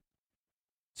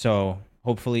 So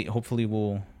hopefully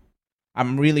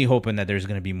I'm really hoping that there's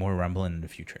going to be more rumbling in the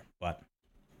future. But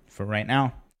for right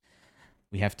now,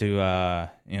 we have to,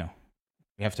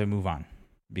 we have to move on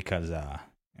because,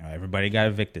 everybody got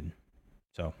evicted.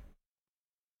 So.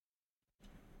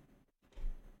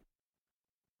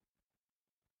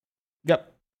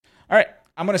 Yep. All right.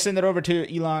 I'm going to send it over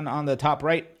to Elon on the top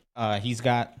right. He's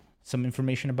got some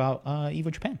information about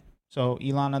Evo Japan. So,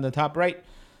 Elon on the top right,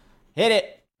 hit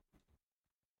it.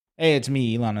 Hey, it's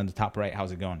me, Elon on the top right.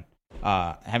 How's it going?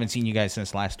 I haven't seen you guys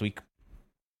since last week.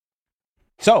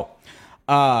 So,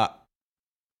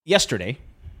 yesterday,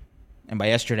 and by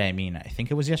yesterday I mean I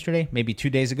think it was yesterday, maybe 2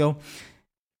 days ago,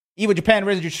 Evo Japan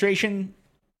registration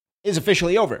is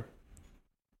officially over,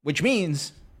 which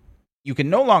means you can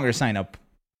no longer sign up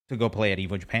to go play at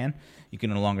Evo Japan. You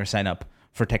can no longer sign up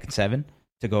for Tekken 7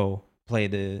 to go play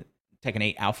the Tekken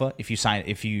 8 Alpha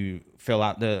if you fill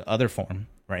out the other form,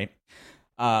 right?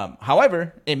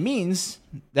 However, it means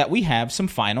that we have some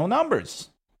final numbers.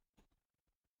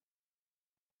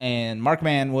 And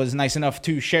Markman was nice enough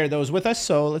to share those with us,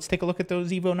 so let's take a look at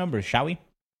those Evo numbers, shall we?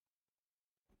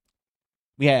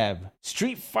 We have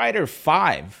Street Fighter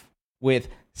V with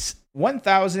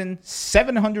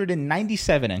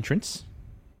 1,797 entrants.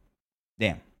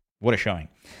 Damn, what a showing.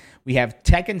 We have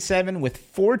Tekken 7 with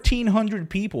 1,400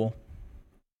 people.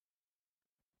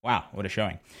 Wow, what a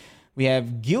showing. We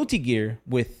have Guilty Gear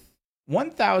with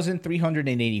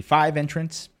 1,385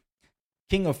 entrants.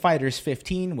 King of Fighters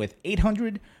 15 with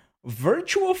 800.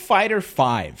 Virtua Fighter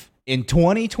 5 in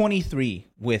 2023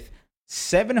 with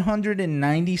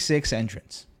 796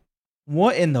 entrants.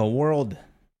 What in the world?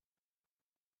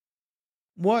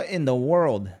 What in the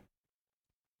world?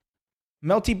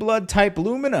 Melty Blood Type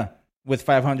Lumina with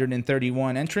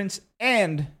 531 entrants.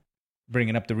 And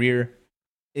bringing up the rear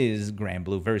is Grand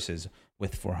Blue Versus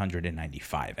with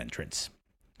 495 entrants.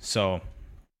 So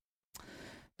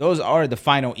those are the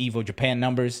final Evo Japan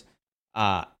numbers.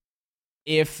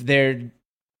 If they're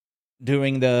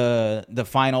doing the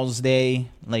finals day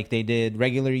like they did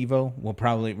regular Evo,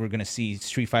 we're gonna see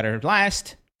Street Fighter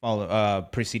last,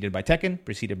 preceded by Tekken,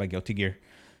 preceded by Guilty Gear,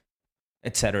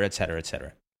 etc., etc.,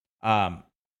 etc.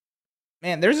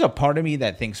 Man, there's a part of me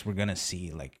that thinks we're gonna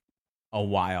see like a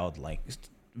wild like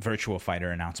Virtua Fighter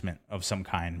announcement of some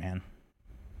kind, man.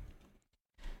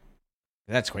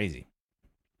 That's crazy.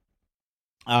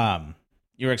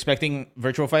 You're expecting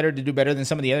Virtua Fighter to do better than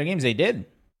some of the other games. They did.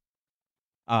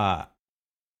 Yeah,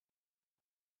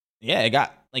 it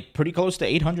got like pretty close to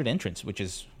 800 entrants, which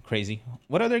is crazy.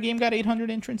 What other game got 800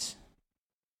 entrants?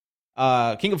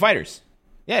 King of Fighters.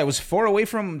 Yeah, it was 4 away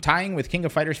from tying with King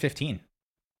of Fighters 15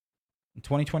 in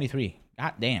 2023.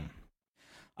 God damn.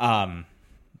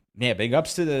 Yeah, big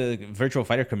ups to the Virtua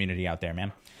Fighter community out there,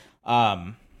 man.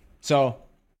 So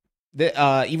the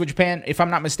Evo Japan, if I'm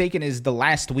not mistaken, is the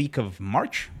last week of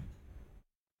March.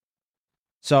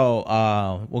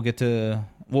 So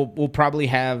we'll probably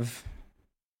have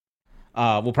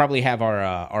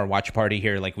our watch party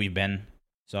here like we've been.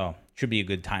 So should be a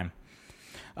good time.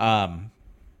 I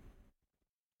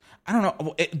don't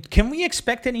know. Can we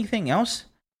expect anything else?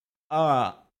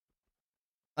 Like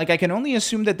I can only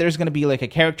assume that there's going to be like a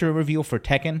character reveal for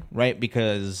Tekken, right?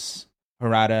 Because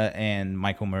Harada and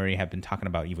Michael Murray have been talking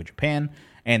about Evo Japan,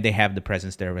 and they have the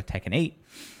presence there with Tekken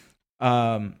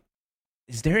 8.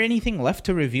 Is there anything left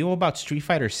to reveal about Street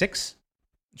Fighter 6?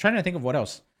 I'm trying to think of what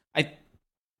else.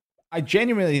 I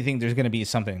genuinely think there's going to be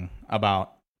something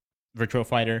about Virtua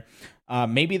Fighter.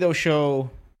 Maybe they'll show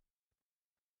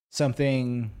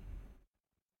something.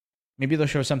 Maybe they'll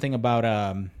show something about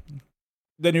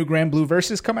the new Grand Blue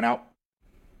Versus coming out.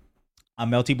 A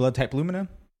Melty Blood Type Lumina.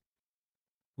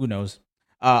 Who knows?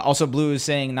 Also, Blue is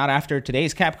saying not after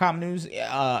today's Capcom news,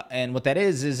 and what that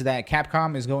is that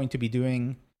Capcom is going to be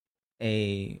doing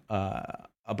a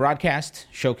broadcast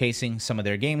showcasing some of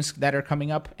their games that are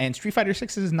coming up, and Street Fighter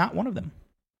 6 is not one of them.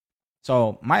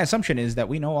 So my assumption is that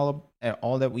we know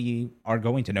all that we are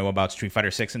going to know about Street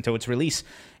Fighter 6 until its release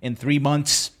in 3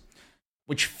 months,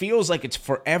 which feels like it's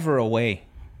forever away.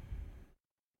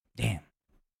 Damn.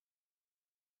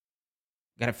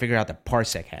 Got to figure out the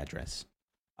Parsec address.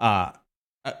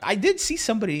 I did see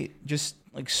somebody just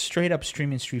like straight up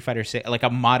streaming Street Fighter 6, like a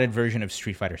modded version of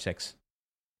Street Fighter 6.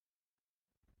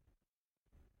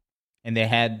 And they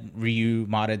had Ryu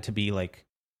modded to be like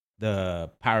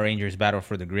the Power Rangers Battle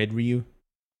for the Grid Ryu.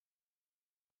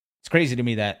 It's crazy to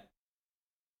me that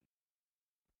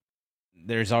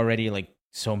there's already like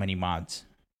so many mods.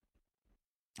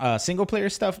 Single player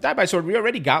stuff, Die by Sword, we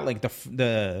already got like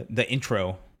the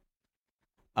intro.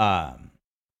 Like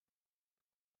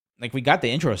we got the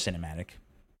intro cinematic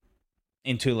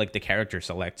into like the character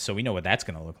select, so we know what that's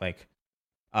gonna look like.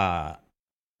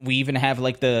 We even have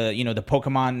like the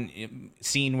Pokemon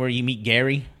scene where you meet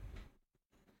Gary.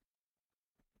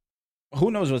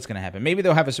 Who knows what's gonna happen? Maybe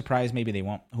they'll have a surprise, maybe they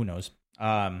won't. Who knows?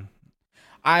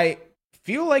 I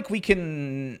feel like we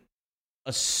can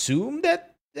assume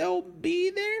that they'll be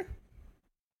there.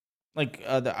 Like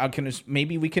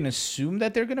maybe we can assume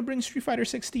that they're gonna bring Street Fighter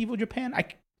 6 to Evo Japan.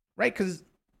 Right? Because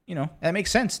that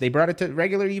makes sense. They brought it to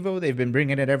regular Evo. They've been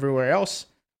bringing it everywhere else.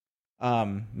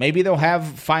 Maybe they'll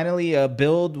have finally a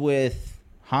build with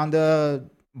Honda,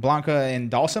 Blanca,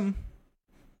 and Dalsum.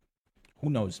 Who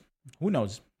knows?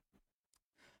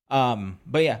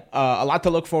 But yeah, a lot to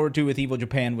look forward to with Evo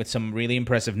Japan with some really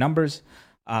impressive numbers.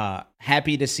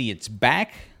 Happy to see it's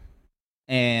back.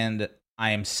 And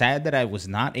I am sad that I was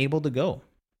not able to go.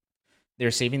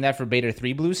 They're saving that for Beta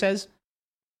 3, Blue says.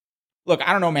 Look,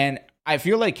 I don't know, man. I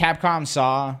feel like Capcom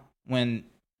saw when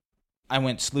I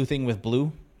went sleuthing with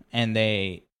Blue and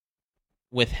they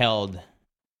withheld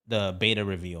the beta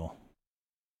reveal.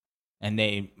 And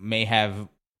they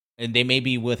may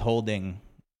be withholding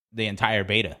the entire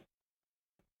beta.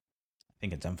 I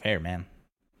think it's unfair, man.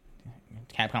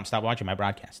 Capcom, stop watching my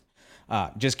broadcast.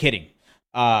 Just kidding.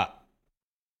 But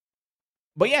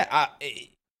yeah,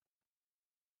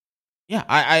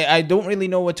 I don't really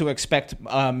know what to expect.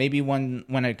 Maybe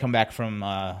when I come back from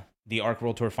the Arc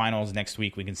World Tour Finals next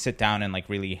week, we can sit down and like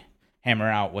really hammer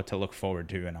out what to look forward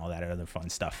to and all that other fun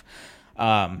stuff.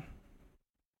 But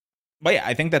yeah,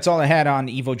 I think that's all I had on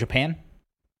Evo Japan.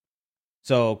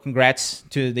 So congrats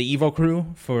to the Evo crew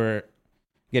for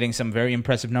getting some very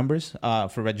impressive numbers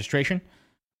for registration.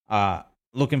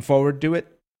 Looking forward to it.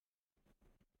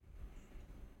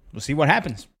 We'll see what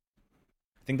happens.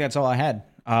 I think that's all I had.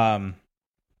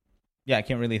 Yeah, I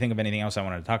can't really think of anything else I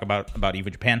wanted to talk about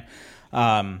Evo Japan.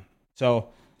 So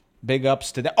big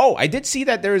ups to that. Oh, I did see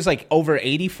that there's like over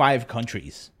 85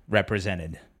 countries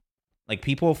represented. Like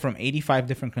people from 85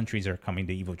 different countries are coming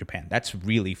to Evo Japan. That's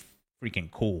really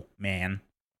freaking cool, man.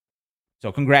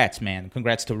 So congrats, man.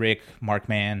 Congrats to Rick,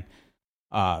 Markman,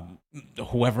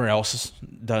 whoever else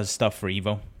does stuff for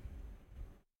Evo.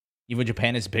 Evo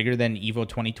Japan is bigger than Evo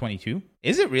 2022?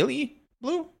 Is it really,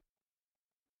 Blue?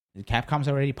 Capcom's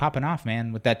already popping off,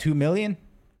 man. With that 2 million,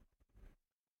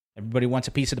 everybody wants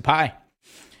a piece of the pie.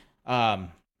 But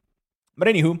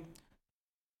anywho,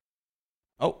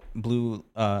 Blue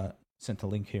sent a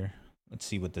link here. Let's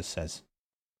see what this says.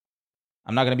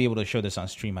 I'm not going to be able to show this on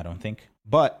stream, I don't think.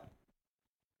 But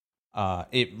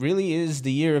it really is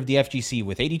the year of the FGC.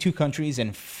 With 82 countries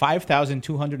and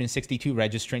 5,262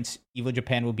 registrants, Evo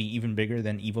Japan will be even bigger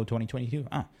than Evo 2022.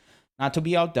 Not to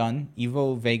be outdone,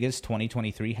 Evo Vegas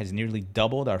 2023 has nearly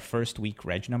doubled our first week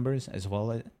reg numbers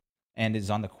and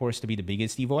is on the course to be the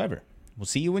biggest Evo ever. We'll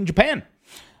see you in Japan.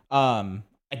 I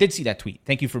did see that tweet.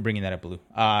 Thank you for bringing that up, Blue.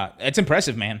 It's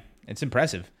impressive, man. It's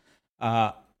impressive.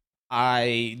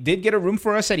 I did get a room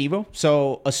for us at Evo,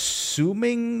 so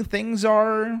assuming things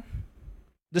are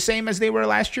the same as they were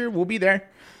last year, we'll be there.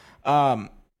 And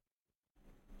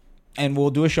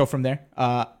we'll do a show from there.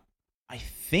 I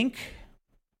think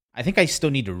I still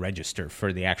need to register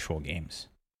for the actual games.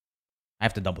 I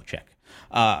have to double check.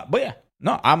 But yeah,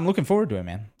 no, I'm looking forward to it,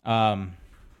 man.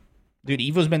 Dude,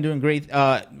 Evo's been doing great.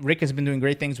 Rick has been doing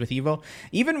great things with Evo.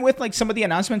 Even with like some of the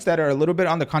announcements that are a little bit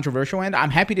on the controversial end,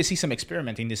 I'm happy to see some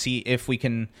experimenting to see if we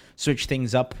can switch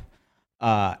things up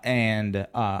and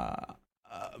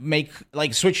make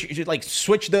like switch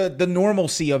the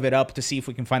normalcy of it up to see if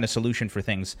we can find a solution for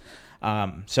things.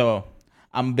 So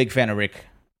I'm a big fan of Rick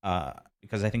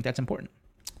because I think that's important.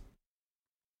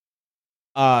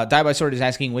 Die by Sword is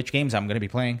asking which games I'm going to be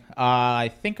playing.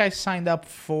 I think I signed up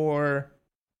for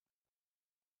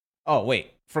Oh,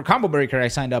 wait. For Combo Breaker, I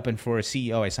signed up, and for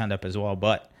CEO, I signed up as well.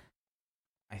 But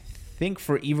I think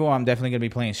for Evo, I'm definitely going to be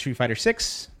playing Street Fighter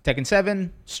 6, Tekken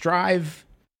 7, Strive.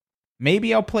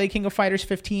 Maybe I'll play King of Fighters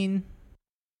 15.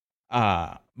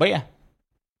 But yeah.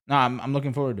 No, I'm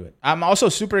looking forward to it. I'm also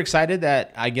super excited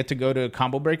that I get to go to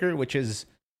Combo Breaker, which is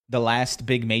the last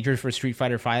big major for Street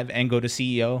Fighter 5, and go to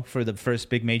CEO for the first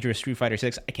big major of Street Fighter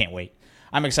 6. I can't wait.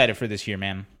 I'm excited for this year,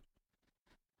 man.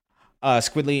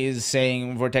 Squidly is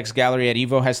saying Vortex Gallery at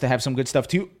Evo has to have some good stuff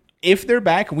too. If they're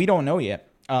back, we don't know yet.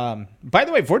 By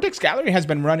the way, Vortex Gallery has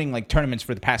been running like tournaments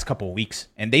for the past couple of weeks,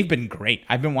 and they've been great.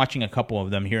 I've been watching a couple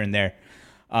of them here and there.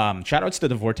 Shout outs to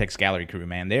the Vortex Gallery crew,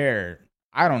 man.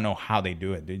 I don't know how they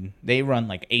do it, dude. They run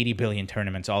like 80 billion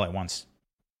tournaments all at once.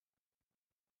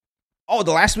 Oh,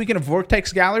 the last weekend of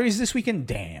Vortex Galleries this weekend?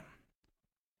 Damn.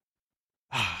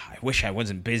 I wish I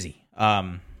wasn't busy.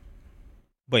 But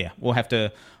yeah, we'll have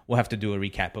to do a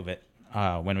recap of it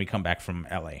when we come back from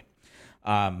LA.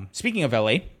 Speaking of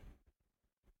LA,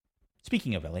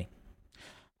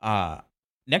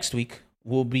 next week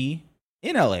we'll be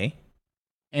in LA,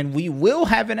 and we will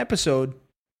have an episode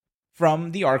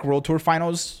from the Arc World Tour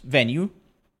Finals venue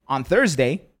on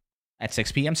Thursday at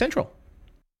 6 p.m. Central.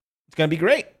 It's going to be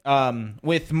great.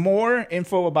 With more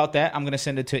info about that, I'm going to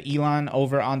send it to Elon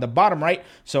over on the bottom right.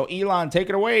 So, Elon, take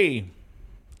it away.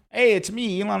 Hey, it's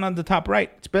me, Elon, on the top right.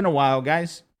 It's been a while,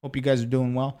 guys. Hope you guys are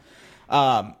doing well.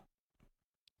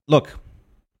 Look,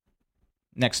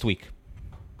 next week,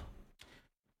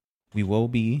 we will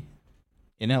be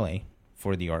in LA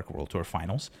for the Arc World Tour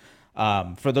Finals.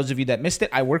 For those of you that missed it,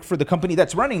 I work for the company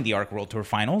that's running the Arc World Tour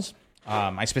Finals.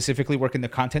 I specifically work in the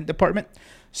content department.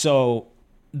 So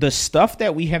the stuff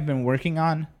that we have been working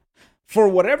on, for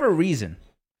whatever reason,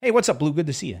 hey, what's up, Blue? Good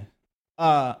to see you.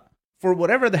 For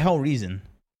whatever the hell reason,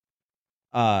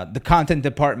 the content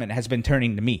department has been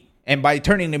turning to me. And by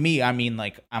turning to me, I mean,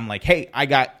 like, I'm like, hey, I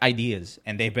got ideas.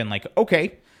 And they've been like,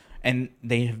 okay. And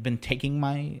they have been taking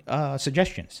my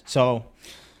suggestions. So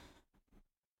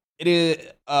it is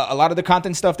a lot of the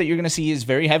content stuff that you're going to see is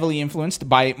very heavily influenced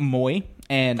by Moy.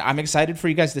 And I'm excited for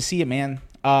you guys to see it, man.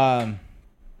 All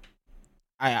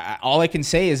I can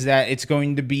say is that it's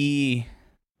going to be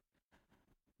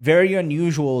very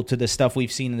unusual to the stuff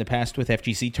we've seen in the past with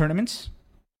FGC tournaments.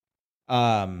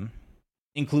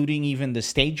 Including even the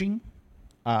staging.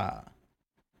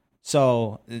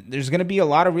 So there's going to be a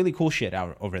lot of really cool shit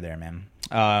out over there, man.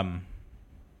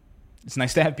 It's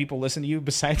nice to have people listen to you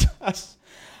besides us.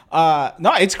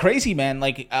 No, it's crazy, man.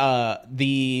 Like,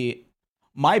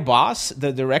 my boss,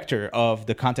 the director of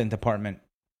the content department,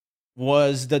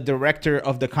 was the director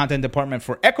of the content department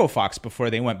for Echo Fox before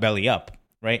they went belly up,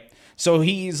 right? So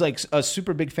he's like a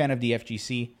super big fan of the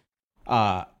FGC.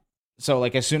 So,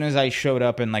 like, as soon as I showed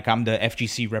up and, like, I'm the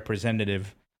FGC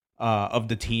representative of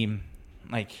the team,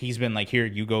 like, he's been like, here,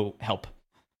 you go help.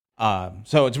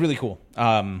 So it's really cool.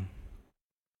 I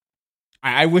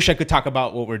wish I could talk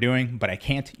about what we're doing, but I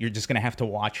can't. You're just going to have to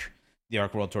watch the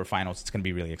Arc World Tour Finals. It's going to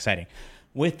be really exciting.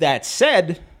 With that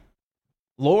said,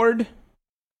 Lord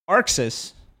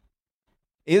Arxis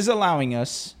is allowing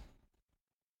us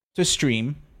to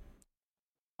stream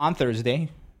on Thursday,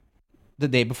 the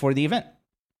day before the event.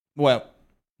 Well,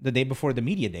 the day before the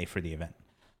media day for the event.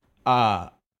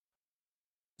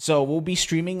 So we'll be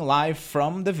streaming live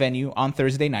from the venue on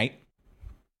Thursday night.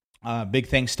 Big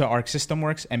thanks to Arc System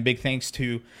Works, and big thanks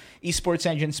to Esports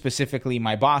Engine, specifically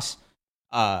my boss,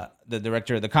 the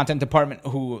director of the content department,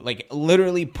 who like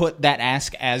literally put that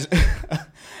ask as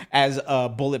as a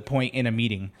bullet point in a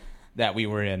meeting that we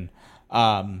were in.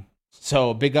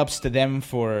 So big ups to them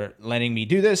for letting me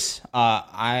do this.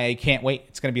 I can't wait.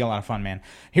 It's going to be a lot of fun, man.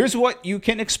 Here's what you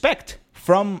can expect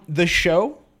from the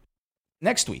show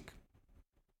next week.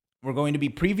 We're going to be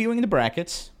previewing the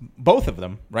brackets, both of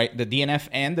them, right? The DNF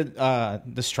and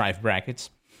the Strive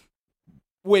brackets,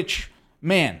 which,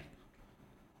 man,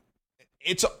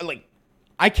 it's like,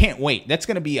 I can't wait. That's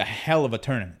going to be a hell of a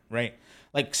tournament, right?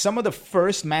 Like, some of the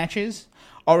first matches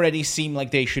already seem like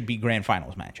they should be grand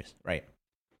finals matches, right?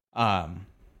 I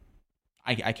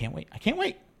can't wait. I can't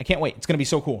wait. It's going to be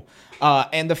so cool.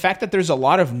 And the fact that there's a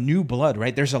lot of new blood,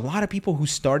 right? There's a lot of people who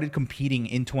started competing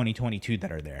in 2022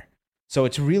 that are there. So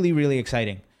it's really, really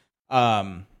exciting.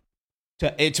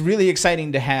 It's really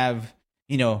exciting to have,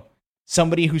 you know,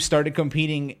 somebody who started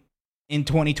competing in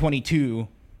 2022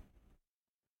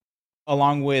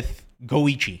 along with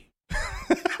Goichi.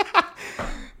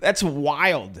 That's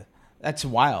wild. That's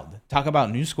wild. Talk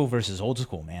about new school versus old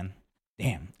school, man.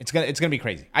 Damn, it's gonna be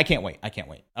crazy. I can't wait.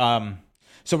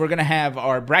 So we're gonna have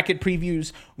our bracket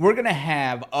previews. We're gonna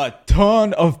have a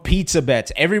ton of pizza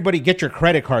bets. Everybody, get your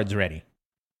credit cards ready.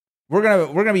 We're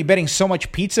gonna be betting so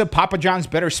much pizza. Papa John's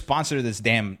better sponsor this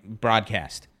damn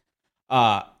broadcast.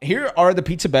 Here are the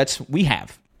pizza bets we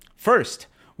have. First,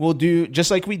 we'll do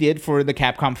just like we did for the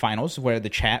Capcom Finals, where the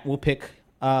chat will pick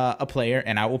a player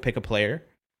and I will pick a player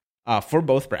for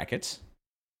both brackets.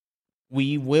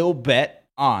 We will bet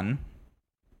on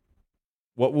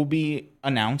what will be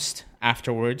announced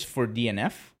afterwards for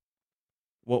DNF,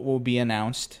 what will be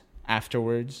announced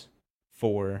afterwards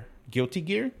for Guilty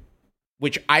Gear,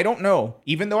 which I don't know.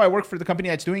 Even though I work for the company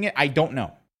that's doing it, I don't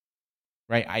know.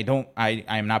 Right? I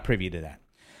am not privy to that.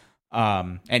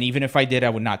 And even if I did, I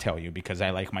would not tell you because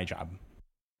I like my job.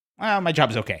 Well, my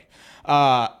job's okay.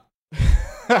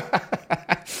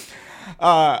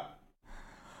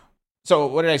 So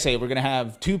what did I say? We're going to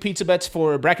have 2 pizza bets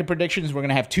for bracket predictions. We're going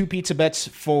to have 2 pizza bets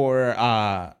for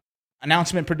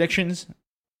announcement predictions.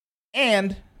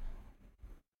 And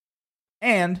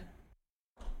I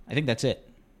think that's it.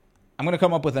 I'm going to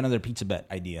come up with another pizza bet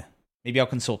idea. Maybe I'll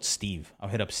consult Steve. I'll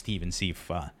hit up Steve and see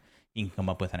if he can come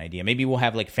up with an idea. Maybe we'll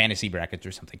have like fantasy brackets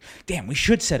or something. Damn, we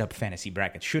should set up fantasy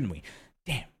brackets, shouldn't we?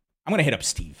 Damn. I'm going to hit up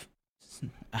Steve.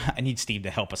 I need Steve to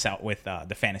help us out with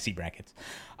the fantasy brackets.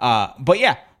 But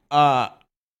yeah,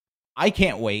 I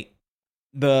can't wait.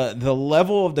 The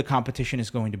level of the competition is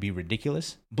going to be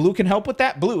ridiculous. Blue can help with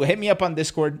that. Blue, hit me up on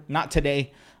Discord. Not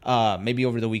today. Maybe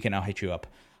over the weekend I'll hit you up.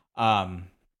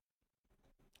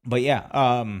 But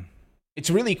yeah, it's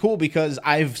really cool because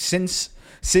I've since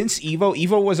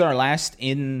Evo was our last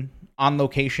on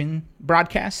location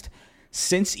broadcast.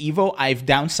 Since Evo, I've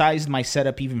downsized my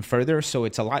setup even further, so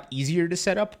it's a lot easier to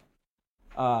set up.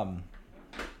 Drop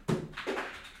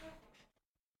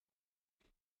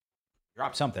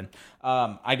something.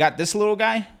 I got this little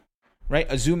guy, right?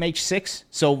 A Zoom H6.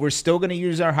 So we're still going to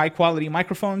use our high quality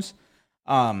microphones.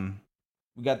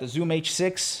 We got the Zoom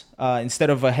H6 instead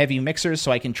of a heavy mixer,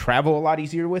 so I can travel a lot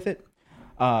easier with it.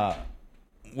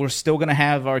 We're still going to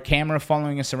have our camera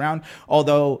following us around,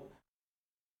 although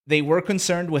they were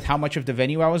concerned with how much of the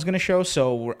venue I was going to show,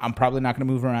 so I'm probably not going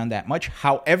to move around that much.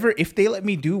 However, if they let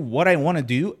me do what I want to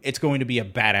do, it's going to be a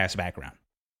badass background.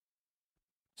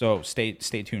 So stay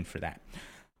tuned for that.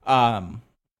 But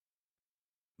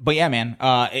yeah, man,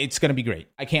 it's going to be great.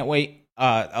 I can't wait.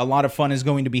 A lot of fun is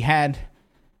going to be had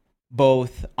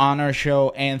both on our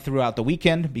show and throughout the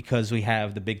weekend because we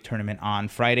have the big tournament on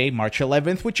Friday, March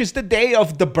 11th, which is the day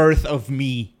of the birth of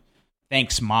me.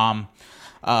 Thanks, Mom.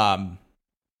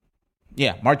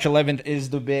 Yeah, March 11th is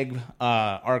the big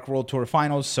ARC World Tour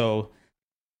Finals, so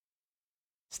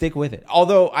stick with it.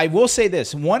 Although I will say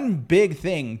this, one big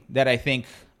thing that I think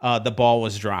the ball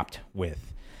was dropped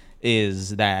with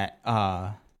is that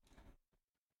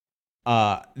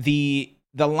the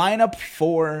lineup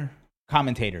for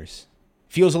commentators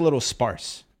feels a little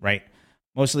sparse, right?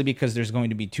 Mostly because there's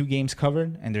going to be 2 games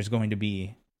covered, and there's going to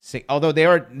be 6, although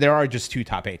there are just 2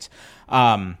 top 8s.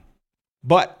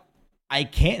 But I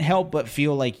can't help but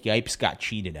feel like Yipes got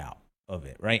cheated out of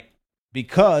it, right?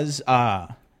 Because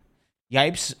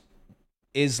Yipes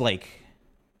is like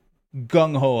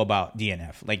gung-ho about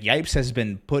DNF. Like Yipes has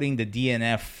been putting the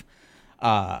DNF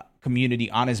community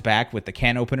on his back with the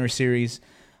can opener series.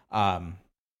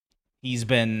 He's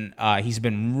been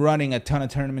running a ton of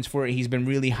tournaments for it. He's been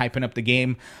really hyping up the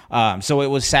game. So it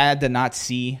was sad to not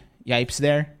see Yipes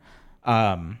there.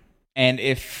 And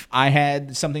if I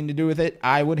had something to do with it,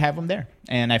 I would have him there.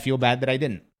 And I feel bad that I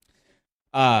didn't.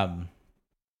 And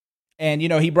you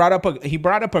know, he brought up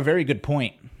a very good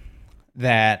point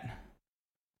that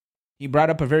you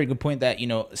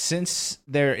know, since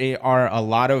there are a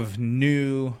lot of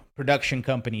new production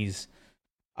companies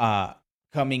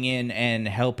coming in and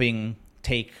helping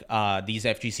take these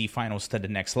FGC finals to the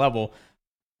next level,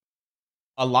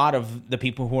 a lot of the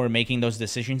people who are making those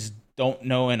decisions don't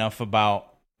know enough about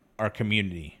our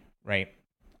community, right?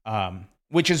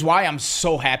 Which is why I'm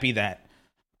so happy that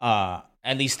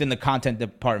at least in the content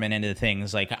department end of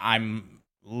things, like I'm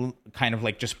kind of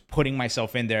like just putting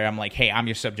myself in there. I'm like, hey, I'm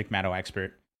your subject matter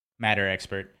expert.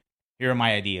 Here are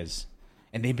my ideas.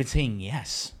 And they've been saying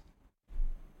yes.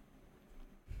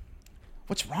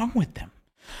 What's wrong with them?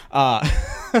 But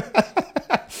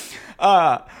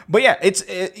yeah,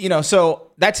 you know,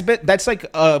 so that's like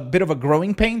a bit of a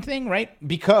growing pain thing, right?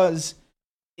 Because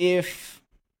if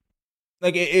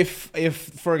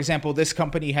for example, this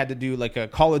company had to do like a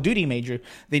Call of Duty major,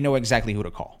 they know exactly who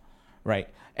to call, right?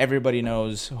 Everybody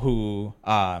knows who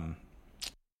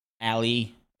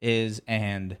Ali is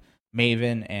and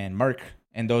Maven and Merc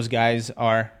and those guys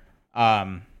are.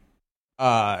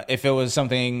 If it was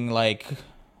something like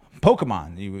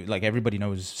Pokemon, like everybody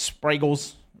knows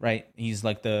Spriggles, right? He's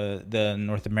like the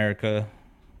North America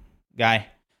guy.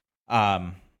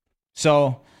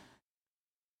 So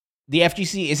the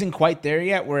FGC isn't quite there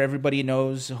yet where everybody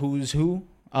knows who's who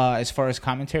as far as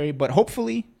commentary, but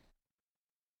hopefully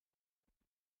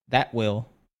that will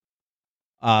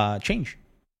change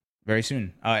very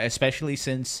soon, especially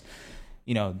since,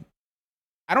 you know,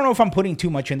 I don't know if I'm putting too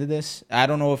much into this. I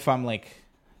don't know if I'm like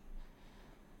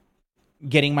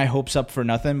getting my hopes up for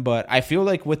nothing, but I feel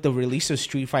like with the release of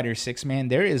Street Fighter 6, man,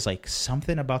 there is like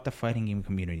something about the fighting game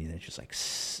community that's just like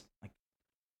it's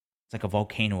like a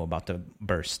volcano about to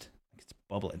burst. It's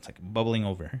bubbling. It's like bubbling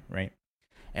over, right?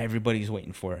 Everybody's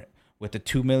waiting for it. With the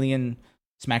 2 million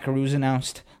Smackaroos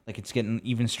announced, like it's getting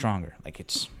even stronger. Like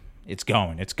it's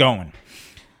going. It's going.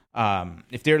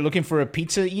 If they're looking for a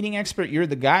pizza eating expert, you're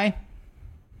the guy.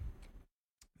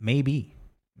 Maybe.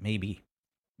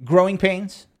 Growing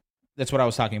Pains. That's what I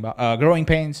was talking about. Growing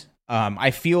Pains.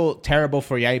 I feel terrible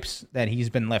for Yipes that he's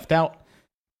been left out,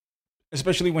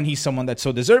 especially when he's someone that's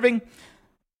so deserving.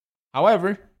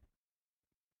 However,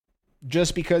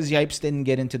 just because Yipes didn't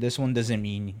get into this one doesn't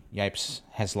mean Yipes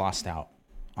has lost out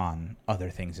on other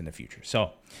things in the future.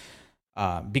 So,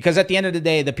 because at the end of the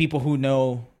day, the people who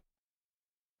know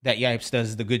that Yipes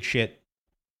does the good shit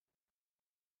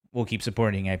will keep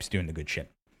supporting Yipes doing the good shit.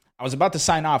 I was about to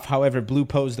sign off. However, Blue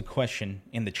posed the question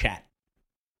in the chat.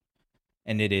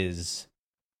 And it is,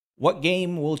 what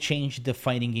game will change the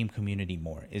fighting game community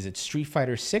more? Is it Street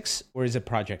Fighter 6 or is it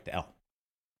Project L?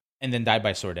 And then Die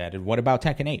by Sword added, what about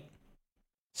Tekken 8?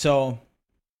 So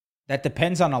that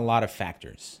depends on a lot of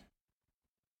factors.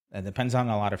 And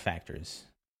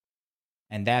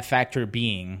that factor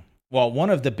being, well,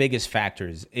 one of the biggest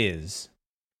factors is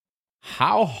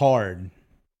how hard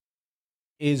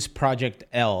is Project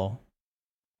L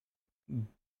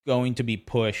going to be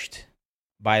pushed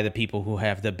by the people who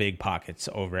have the big pockets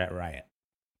over at Riot,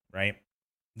 right?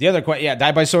 The other question, yeah,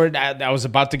 Die by Sword, I was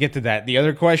about to get to that. The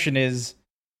other question is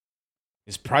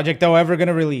Project L ever going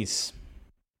to release?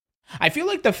 I feel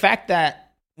like the fact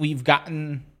that we've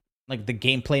gotten like the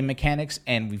gameplay mechanics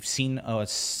and we've seen a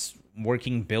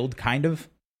working build kind of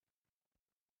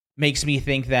makes me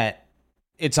think that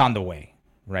it's on the way,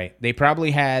 right? They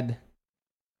probably had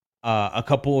a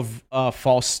couple of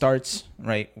false starts,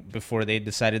 right, before they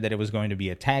decided that it was going to be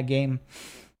a tag game.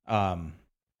 And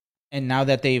now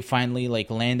that they finally like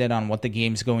landed on what the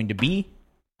game's going to be,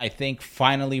 I think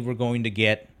finally we're going to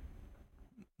get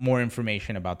more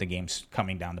information about the games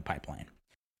coming down the pipeline.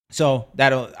 So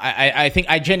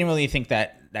I genuinely think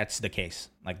that that's the case.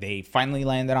 Like they finally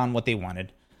landed on what they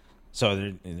wanted.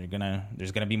 So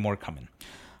there's gonna be more coming.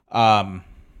 I'm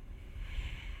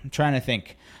trying to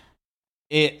think.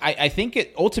 I think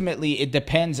it ultimately it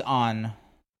depends on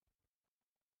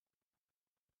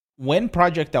when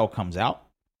Project L comes out.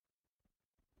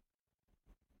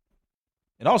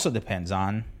 It also depends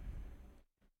on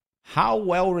how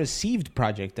well received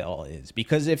Project L is.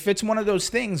 Because if it's one of those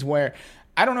things where,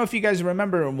 I don't know if you guys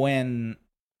remember when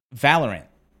Valorant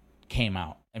came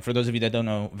out. And for those of you that don't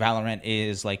know, Valorant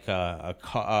is like a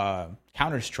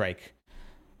Counter-Strike,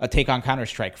 a take on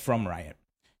Counter-Strike from Riot.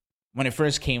 When it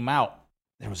first came out,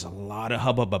 there was a lot of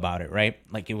hubbub about it, right?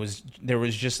 Like there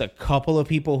was just a couple of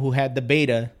people who had the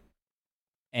beta.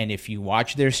 And if you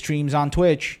watch their streams on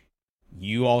Twitch,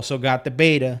 you also got the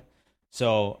beta.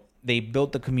 So they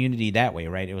built the community that way,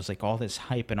 right? It was like all this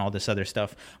hype and all this other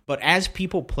stuff. But as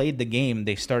people played the game,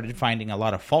 they started finding a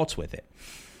lot of faults with it.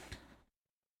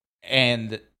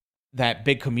 And that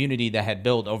big community that had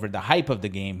built over the hype of the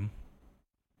game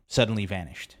suddenly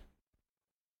vanished.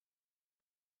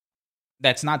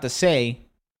 That's not to say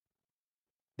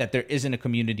that there isn't a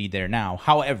community there now.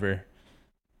 However,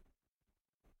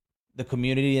 the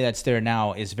community that's there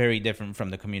now is very different from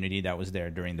the community that was there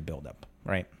during the build-up,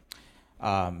 right?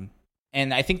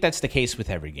 And I think that's the case with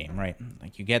every game, right?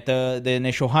 Like you get the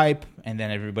initial hype, and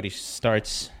then everybody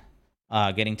starts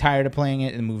getting tired of playing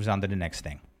it and moves on to the next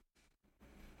thing.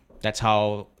 That's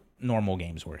how normal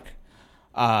games work.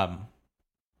 So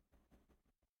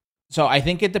I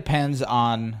think it depends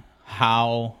on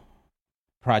how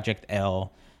Project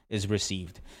L is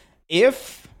received.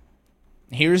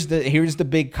 Here's the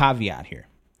big caveat here.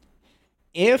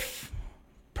 If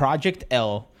Project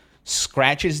L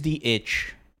scratches the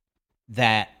itch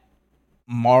that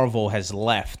Marvel has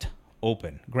left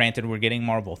open, granted we're getting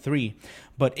Marvel 3,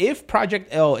 but if Project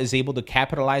L is able to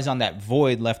capitalize on that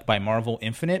void left by Marvel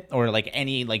Infinite or like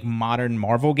any like modern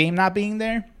Marvel game not being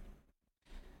there,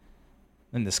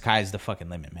 then the sky's the fucking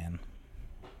limit, man.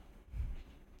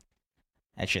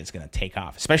 That shit's gonna take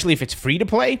off, especially if it's free to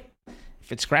play.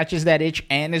 If it scratches that itch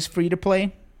and is free to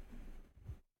play,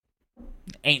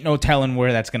 ain't no telling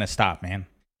where that's gonna stop, man.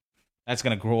 That's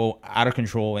going to grow out of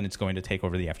control, and it's going to take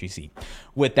over the FGC.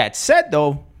 With that said,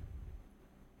 though,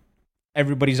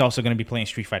 everybody's also going to be playing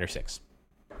Street Fighter 6.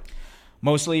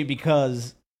 Mostly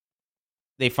because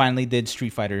they finally did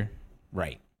Street Fighter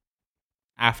right.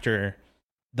 After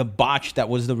the botch that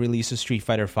was the release of Street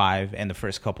Fighter 5 and the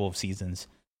first couple of seasons,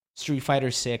 Street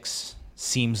Fighter 6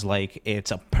 seems like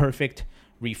it's a perfect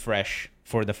refresh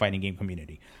for the fighting game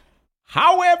community.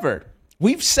 However,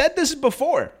 we've said this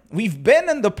before. We've been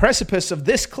on the precipice of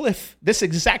this cliff, this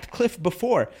exact cliff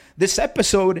before. This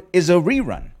episode is a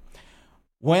rerun.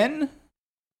 When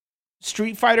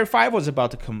Street Fighter 5 was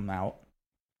about to come out,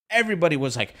 everybody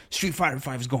was like, Street Fighter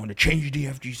 5 is going to change the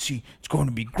FGC. It's going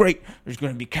to be great. There's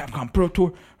going to be Capcom Pro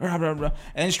Tour. Blah, blah, blah.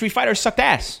 And then Street Fighter sucked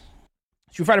ass.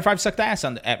 Street Fighter 5 sucked ass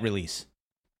at release.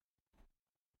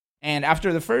 And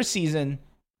after the first season,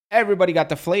 everybody got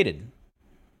deflated.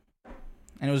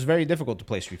 And it was very difficult to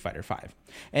play Street Fighter 5.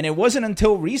 And it wasn't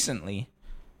until recently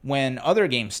when other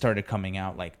games started coming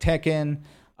out, like Tekken,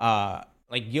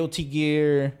 like Guilty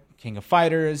Gear, King of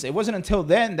Fighters. It wasn't until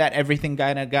then that everything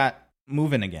kind of got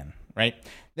moving again, right?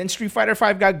 Then Street Fighter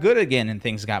 5 got good again and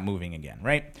things got moving again,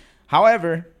 right?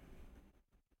 However,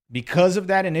 because of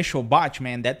that initial botch,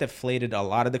 man, that deflated a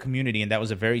lot of the community, and that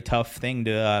was a very tough thing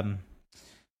to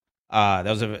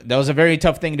that was a very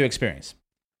tough thing to experience.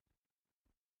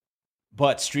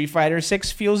 But Street Fighter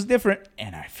 6 feels different,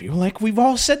 and I feel like we've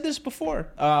all said this before.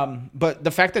 But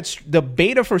the fact that the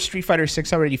beta for Street Fighter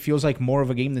 6 already feels like more of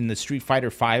a game than the Street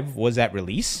Fighter 5 was at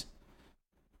release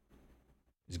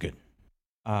is good.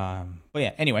 But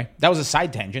yeah, anyway, that was a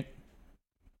side tangent.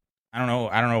 I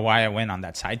don't know why I went on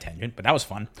that side tangent, but that was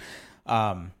fun.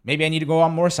 Maybe I need to go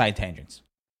on more side tangents.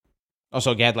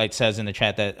 Also, Gadlight says in the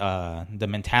chat that the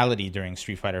mentality during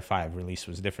Street Fighter 5 release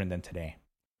was different than today.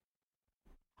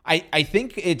 I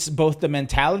think it's both the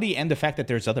mentality and the fact that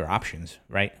there's other options,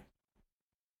 right?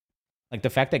 Like the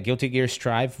fact that Guilty Gear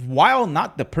Strive, while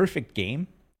not the perfect game,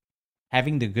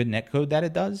 having the good netcode that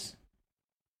it does,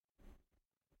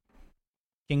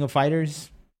 King of Fighters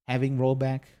having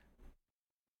rollback,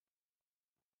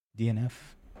 DNF,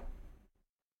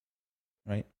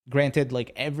 right? Granted,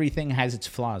 like everything has its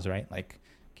flaws, right? Like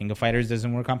King of Fighters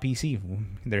doesn't work on PC.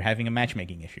 They're having a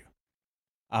matchmaking issue.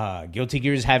 Guilty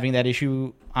Gear is having that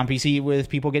issue on PC with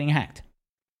people getting hacked.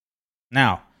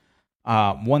 Now,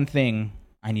 one thing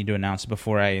I need to announce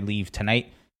before I leave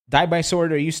tonight. Die by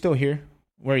Sword, are you still here?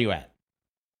 Where are you at?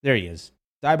 There he is.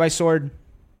 Die by Sword,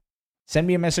 send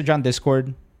me a message on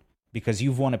Discord because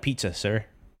you've won a pizza, sir.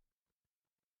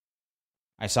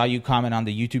 I saw you comment on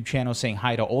the YouTube channel saying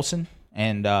hi to Olsen,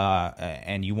 and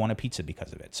you won a pizza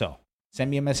because of it. So send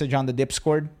me a message on the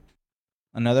Discord.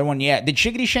 Another one, yeah. Did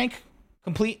Shiggity Shank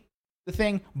complete the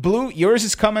thing? Blue, yours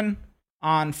is coming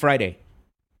on Friday.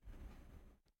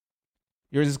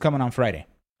 Yours is coming on Friday.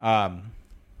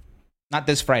 Not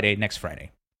this Friday, next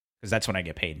Friday, because that's when I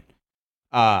get paid.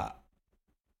 And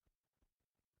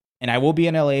I will be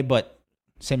in LA, but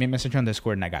send me a message on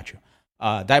Discord and I got you.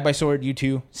 Die by Sword, you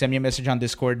too. Send me a message on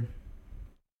Discord.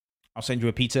 I'll send you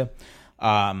a pizza.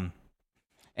 And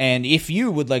if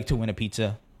you would like to win a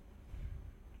pizza,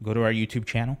 go to our YouTube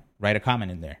channel, write a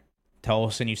comment in there. Tell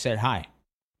Olsen you said hi.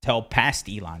 Tell past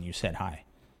Elon you said hi.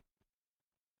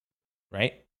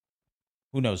 Right?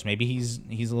 Who knows? Maybe he's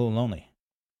a little lonely.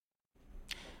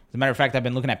 As a matter of fact, I've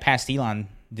been looking at past Elon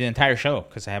the entire show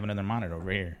because I have another monitor over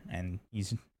here, and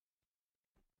he's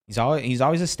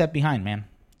always a step behind, man.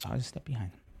 Always a step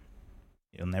behind.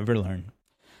 You'll never learn.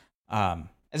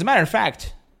 As a matter of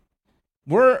fact,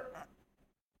 we're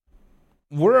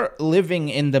living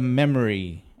in the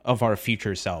memory of our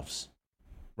future selves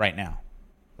right now,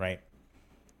 right?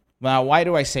 Now, why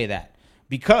do I say that?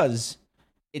 Because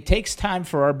it takes time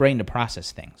for our brain to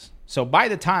process things. So by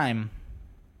the time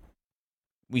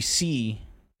we see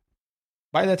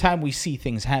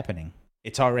things happening,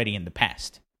 it's already in the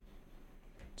past.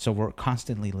 So we're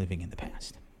constantly living in the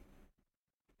past.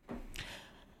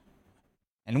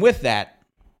 And with that,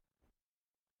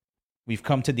 we've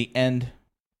come to the end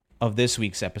of this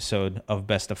week's episode of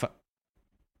Best of...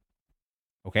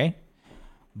 Okay?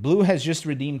 Blue has just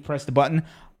redeemed Press the Button.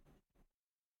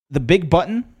 The big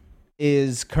button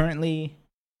is currently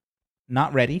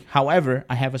not ready. However,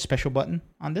 I have a special button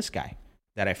on this guy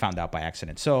that I found out by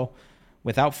accident. So,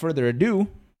 without further ado,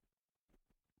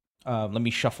 let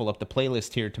me shuffle up the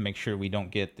playlist here to make sure we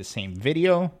don't get the same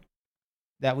video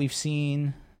that we've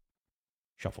seen.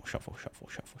 Shuffle, shuffle, shuffle,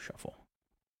 shuffle, shuffle.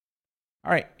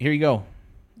 All right, here you go.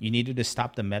 You needed to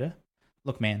stop the meta?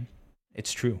 Look, man,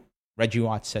 it's true. Reggie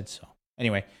Watts said so.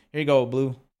 Anyway, here you go,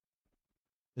 Blue.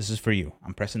 This is for you.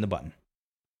 I'm pressing the button.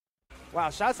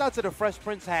 Wow, shouts out to the Fresh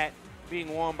Prince hat.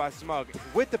 being worn by Smug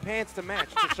with the pants to match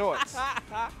the shorts.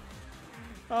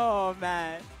 Oh,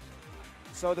 man.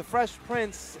 So the Fresh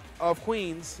Prince of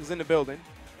Queens is in the building.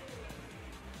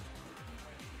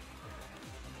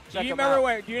 Do you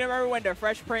remember when the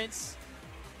Fresh Prince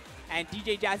and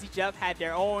DJ Jazzy Jeff had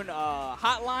their own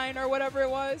hotline or whatever it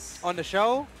was? On the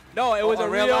show? No, it was a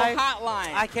real life?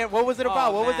 hotline. I can't. What was it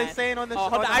about? What was they man. saying on the show?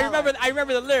 Hold on. I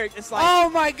remember the lyrics. It's like, oh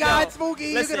my God, yo,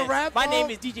 Spooky, listen, you're gonna rap? My name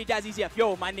is DJ Jazzy Jeff.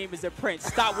 Yo, my name is the Prince.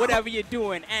 Stop whatever you're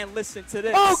doing and listen to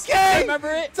this. Okay. You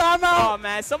remember it? Time out. Oh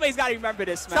man, somebody's got to remember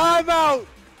this, man. Time out.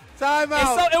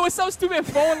 It was so stupid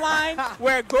phone line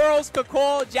where girls could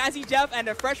call Jazzy Jeff and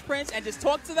the Fresh Prince and just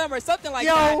talk to them or something like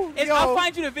that. I'll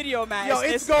find you the video, man.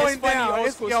 It's going funny, down.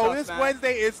 old school stuff, This man.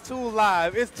 Wednesday is too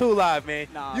live. It's too live, man.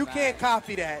 Nah, you man. can't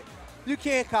copy that. You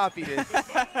can't copy this.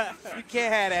 You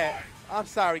can't have that. I'm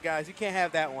sorry, guys. You can't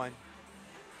have that one.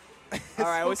 All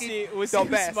right, we'll see. We'll see the who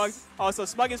best. Smug. Oh, so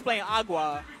Smug is playing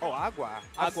Agua. Oh, Agua.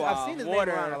 Agua. I've seen his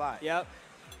water. name around a lot. Yep.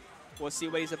 We'll see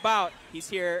what he's about. He's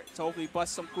here to hopefully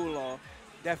bust some culo.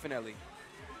 Definitely.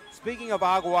 Speaking of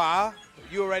Agua,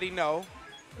 you already know.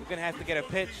 We're going to have to get a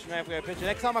pitch.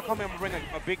 Next time I come here, I'm going to bring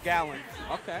a big gallon.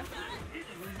 Okay.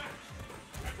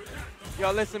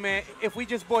 Yo, listen, man. If we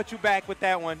just brought you back with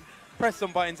that one, press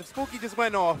some buttons. If Spooky just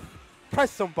went off, press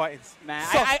some buttons. Man,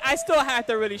 So- I still have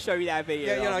to really show you that video.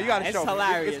 Yeah, you though, know, you man. gotta show It's me.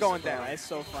 hilarious. It's going bro. down. It's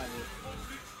so funny.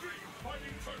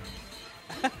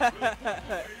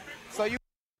 So you.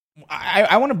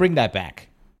 I want to bring that back.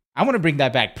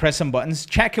 Press some buttons.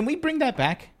 Chat, can we bring that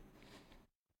back?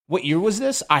 What year was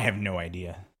this? I have no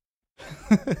idea.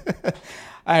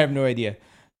 I have no idea.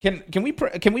 Can we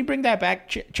bring that back,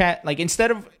 chat? Like,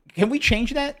 can we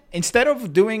change that? Instead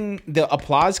of doing the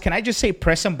applause, can I just say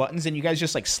press some buttons and you guys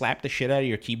just like slap the shit out of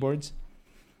your keyboards?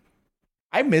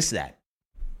 I miss that.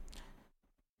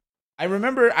 I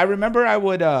remember I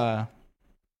would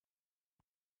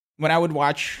when I would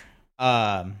watch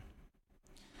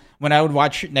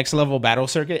Next Level Battle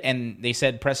Circuit and they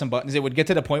said press some buttons, it would get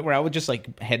to the point where I would just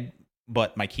like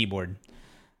headbutt my keyboard.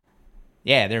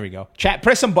 Yeah, there we go. Chat,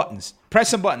 press some buttons. Press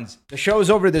some buttons. The show's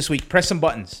over this week. Press some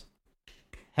buttons.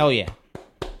 Hell yeah.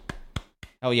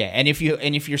 Hell yeah. And if you're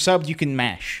subbed, you can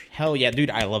mash. Hell yeah, dude,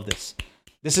 I love this.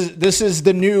 This is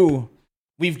the new.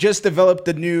 We've just developed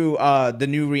the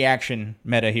new reaction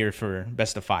meta here for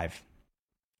Best of 5.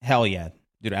 Hell yeah,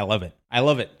 dude, I love it. I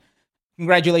love it.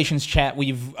 Congratulations, chat.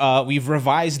 We've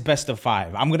revised Best of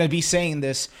 5. I'm gonna be saying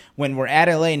this when we're at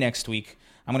LA next week.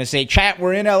 I'm gonna say, chat,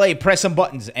 we're in LA. Press some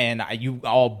buttons, and you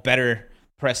all better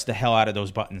press the hell out of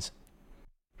those buttons.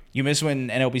 You miss when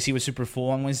NLBC was super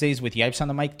full on Wednesdays with Yipes on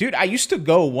the mic, dude. I used to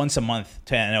go once a month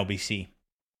to NLBC.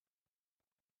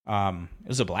 It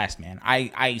was a blast, man.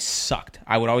 I sucked.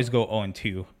 I would always go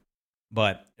 0-2,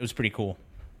 but it was pretty cool.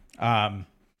 I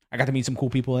got to meet some cool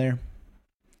people there.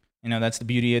 You know, that's the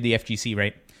beauty of the FGC,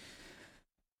 right?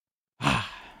 All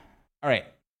right.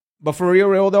 But for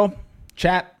real though,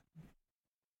 chat,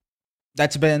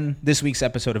 that's been this week's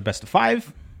episode of Best of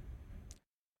 5.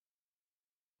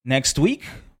 Next week,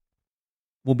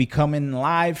 we'll be coming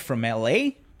live from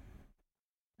LA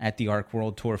at the Arc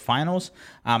World Tour Finals.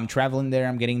 I'm traveling there.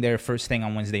 I'm getting there first thing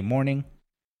on Wednesday morning.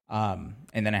 And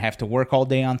then I have to work all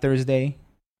day on Thursday.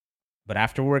 But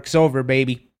after work's over,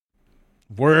 baby,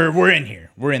 we're in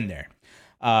here. We're in there.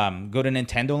 Go to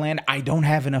Nintendo Land. I don't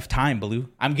have enough time, Baloo.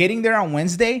 I'm getting there on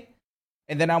Wednesday,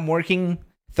 and then I'm working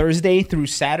Thursday through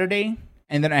Saturday,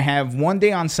 and then I have one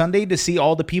day on Sunday to see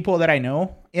all the people that I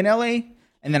know in LA,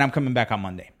 and then I'm coming back on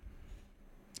Monday.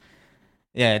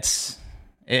 Yeah,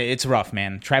 it's rough,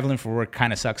 man. Traveling for work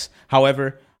kind of sucks.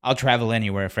 However, I'll travel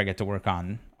anywhere if I get to work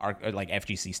on like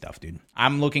FGC stuff, dude.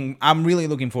 I'm really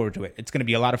looking forward to it. It's gonna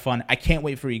be a lot of fun. I can't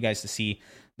wait for you guys to see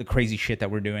the crazy shit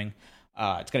that we're doing.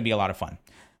 It's gonna be a lot of fun.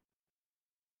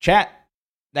 Chat,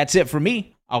 that's it for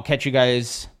me. I'll catch you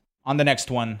guys on the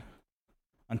next one.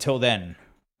 Until then,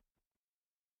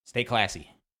 stay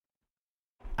classy.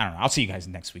 I don't know. I'll see you guys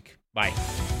next week. Bye.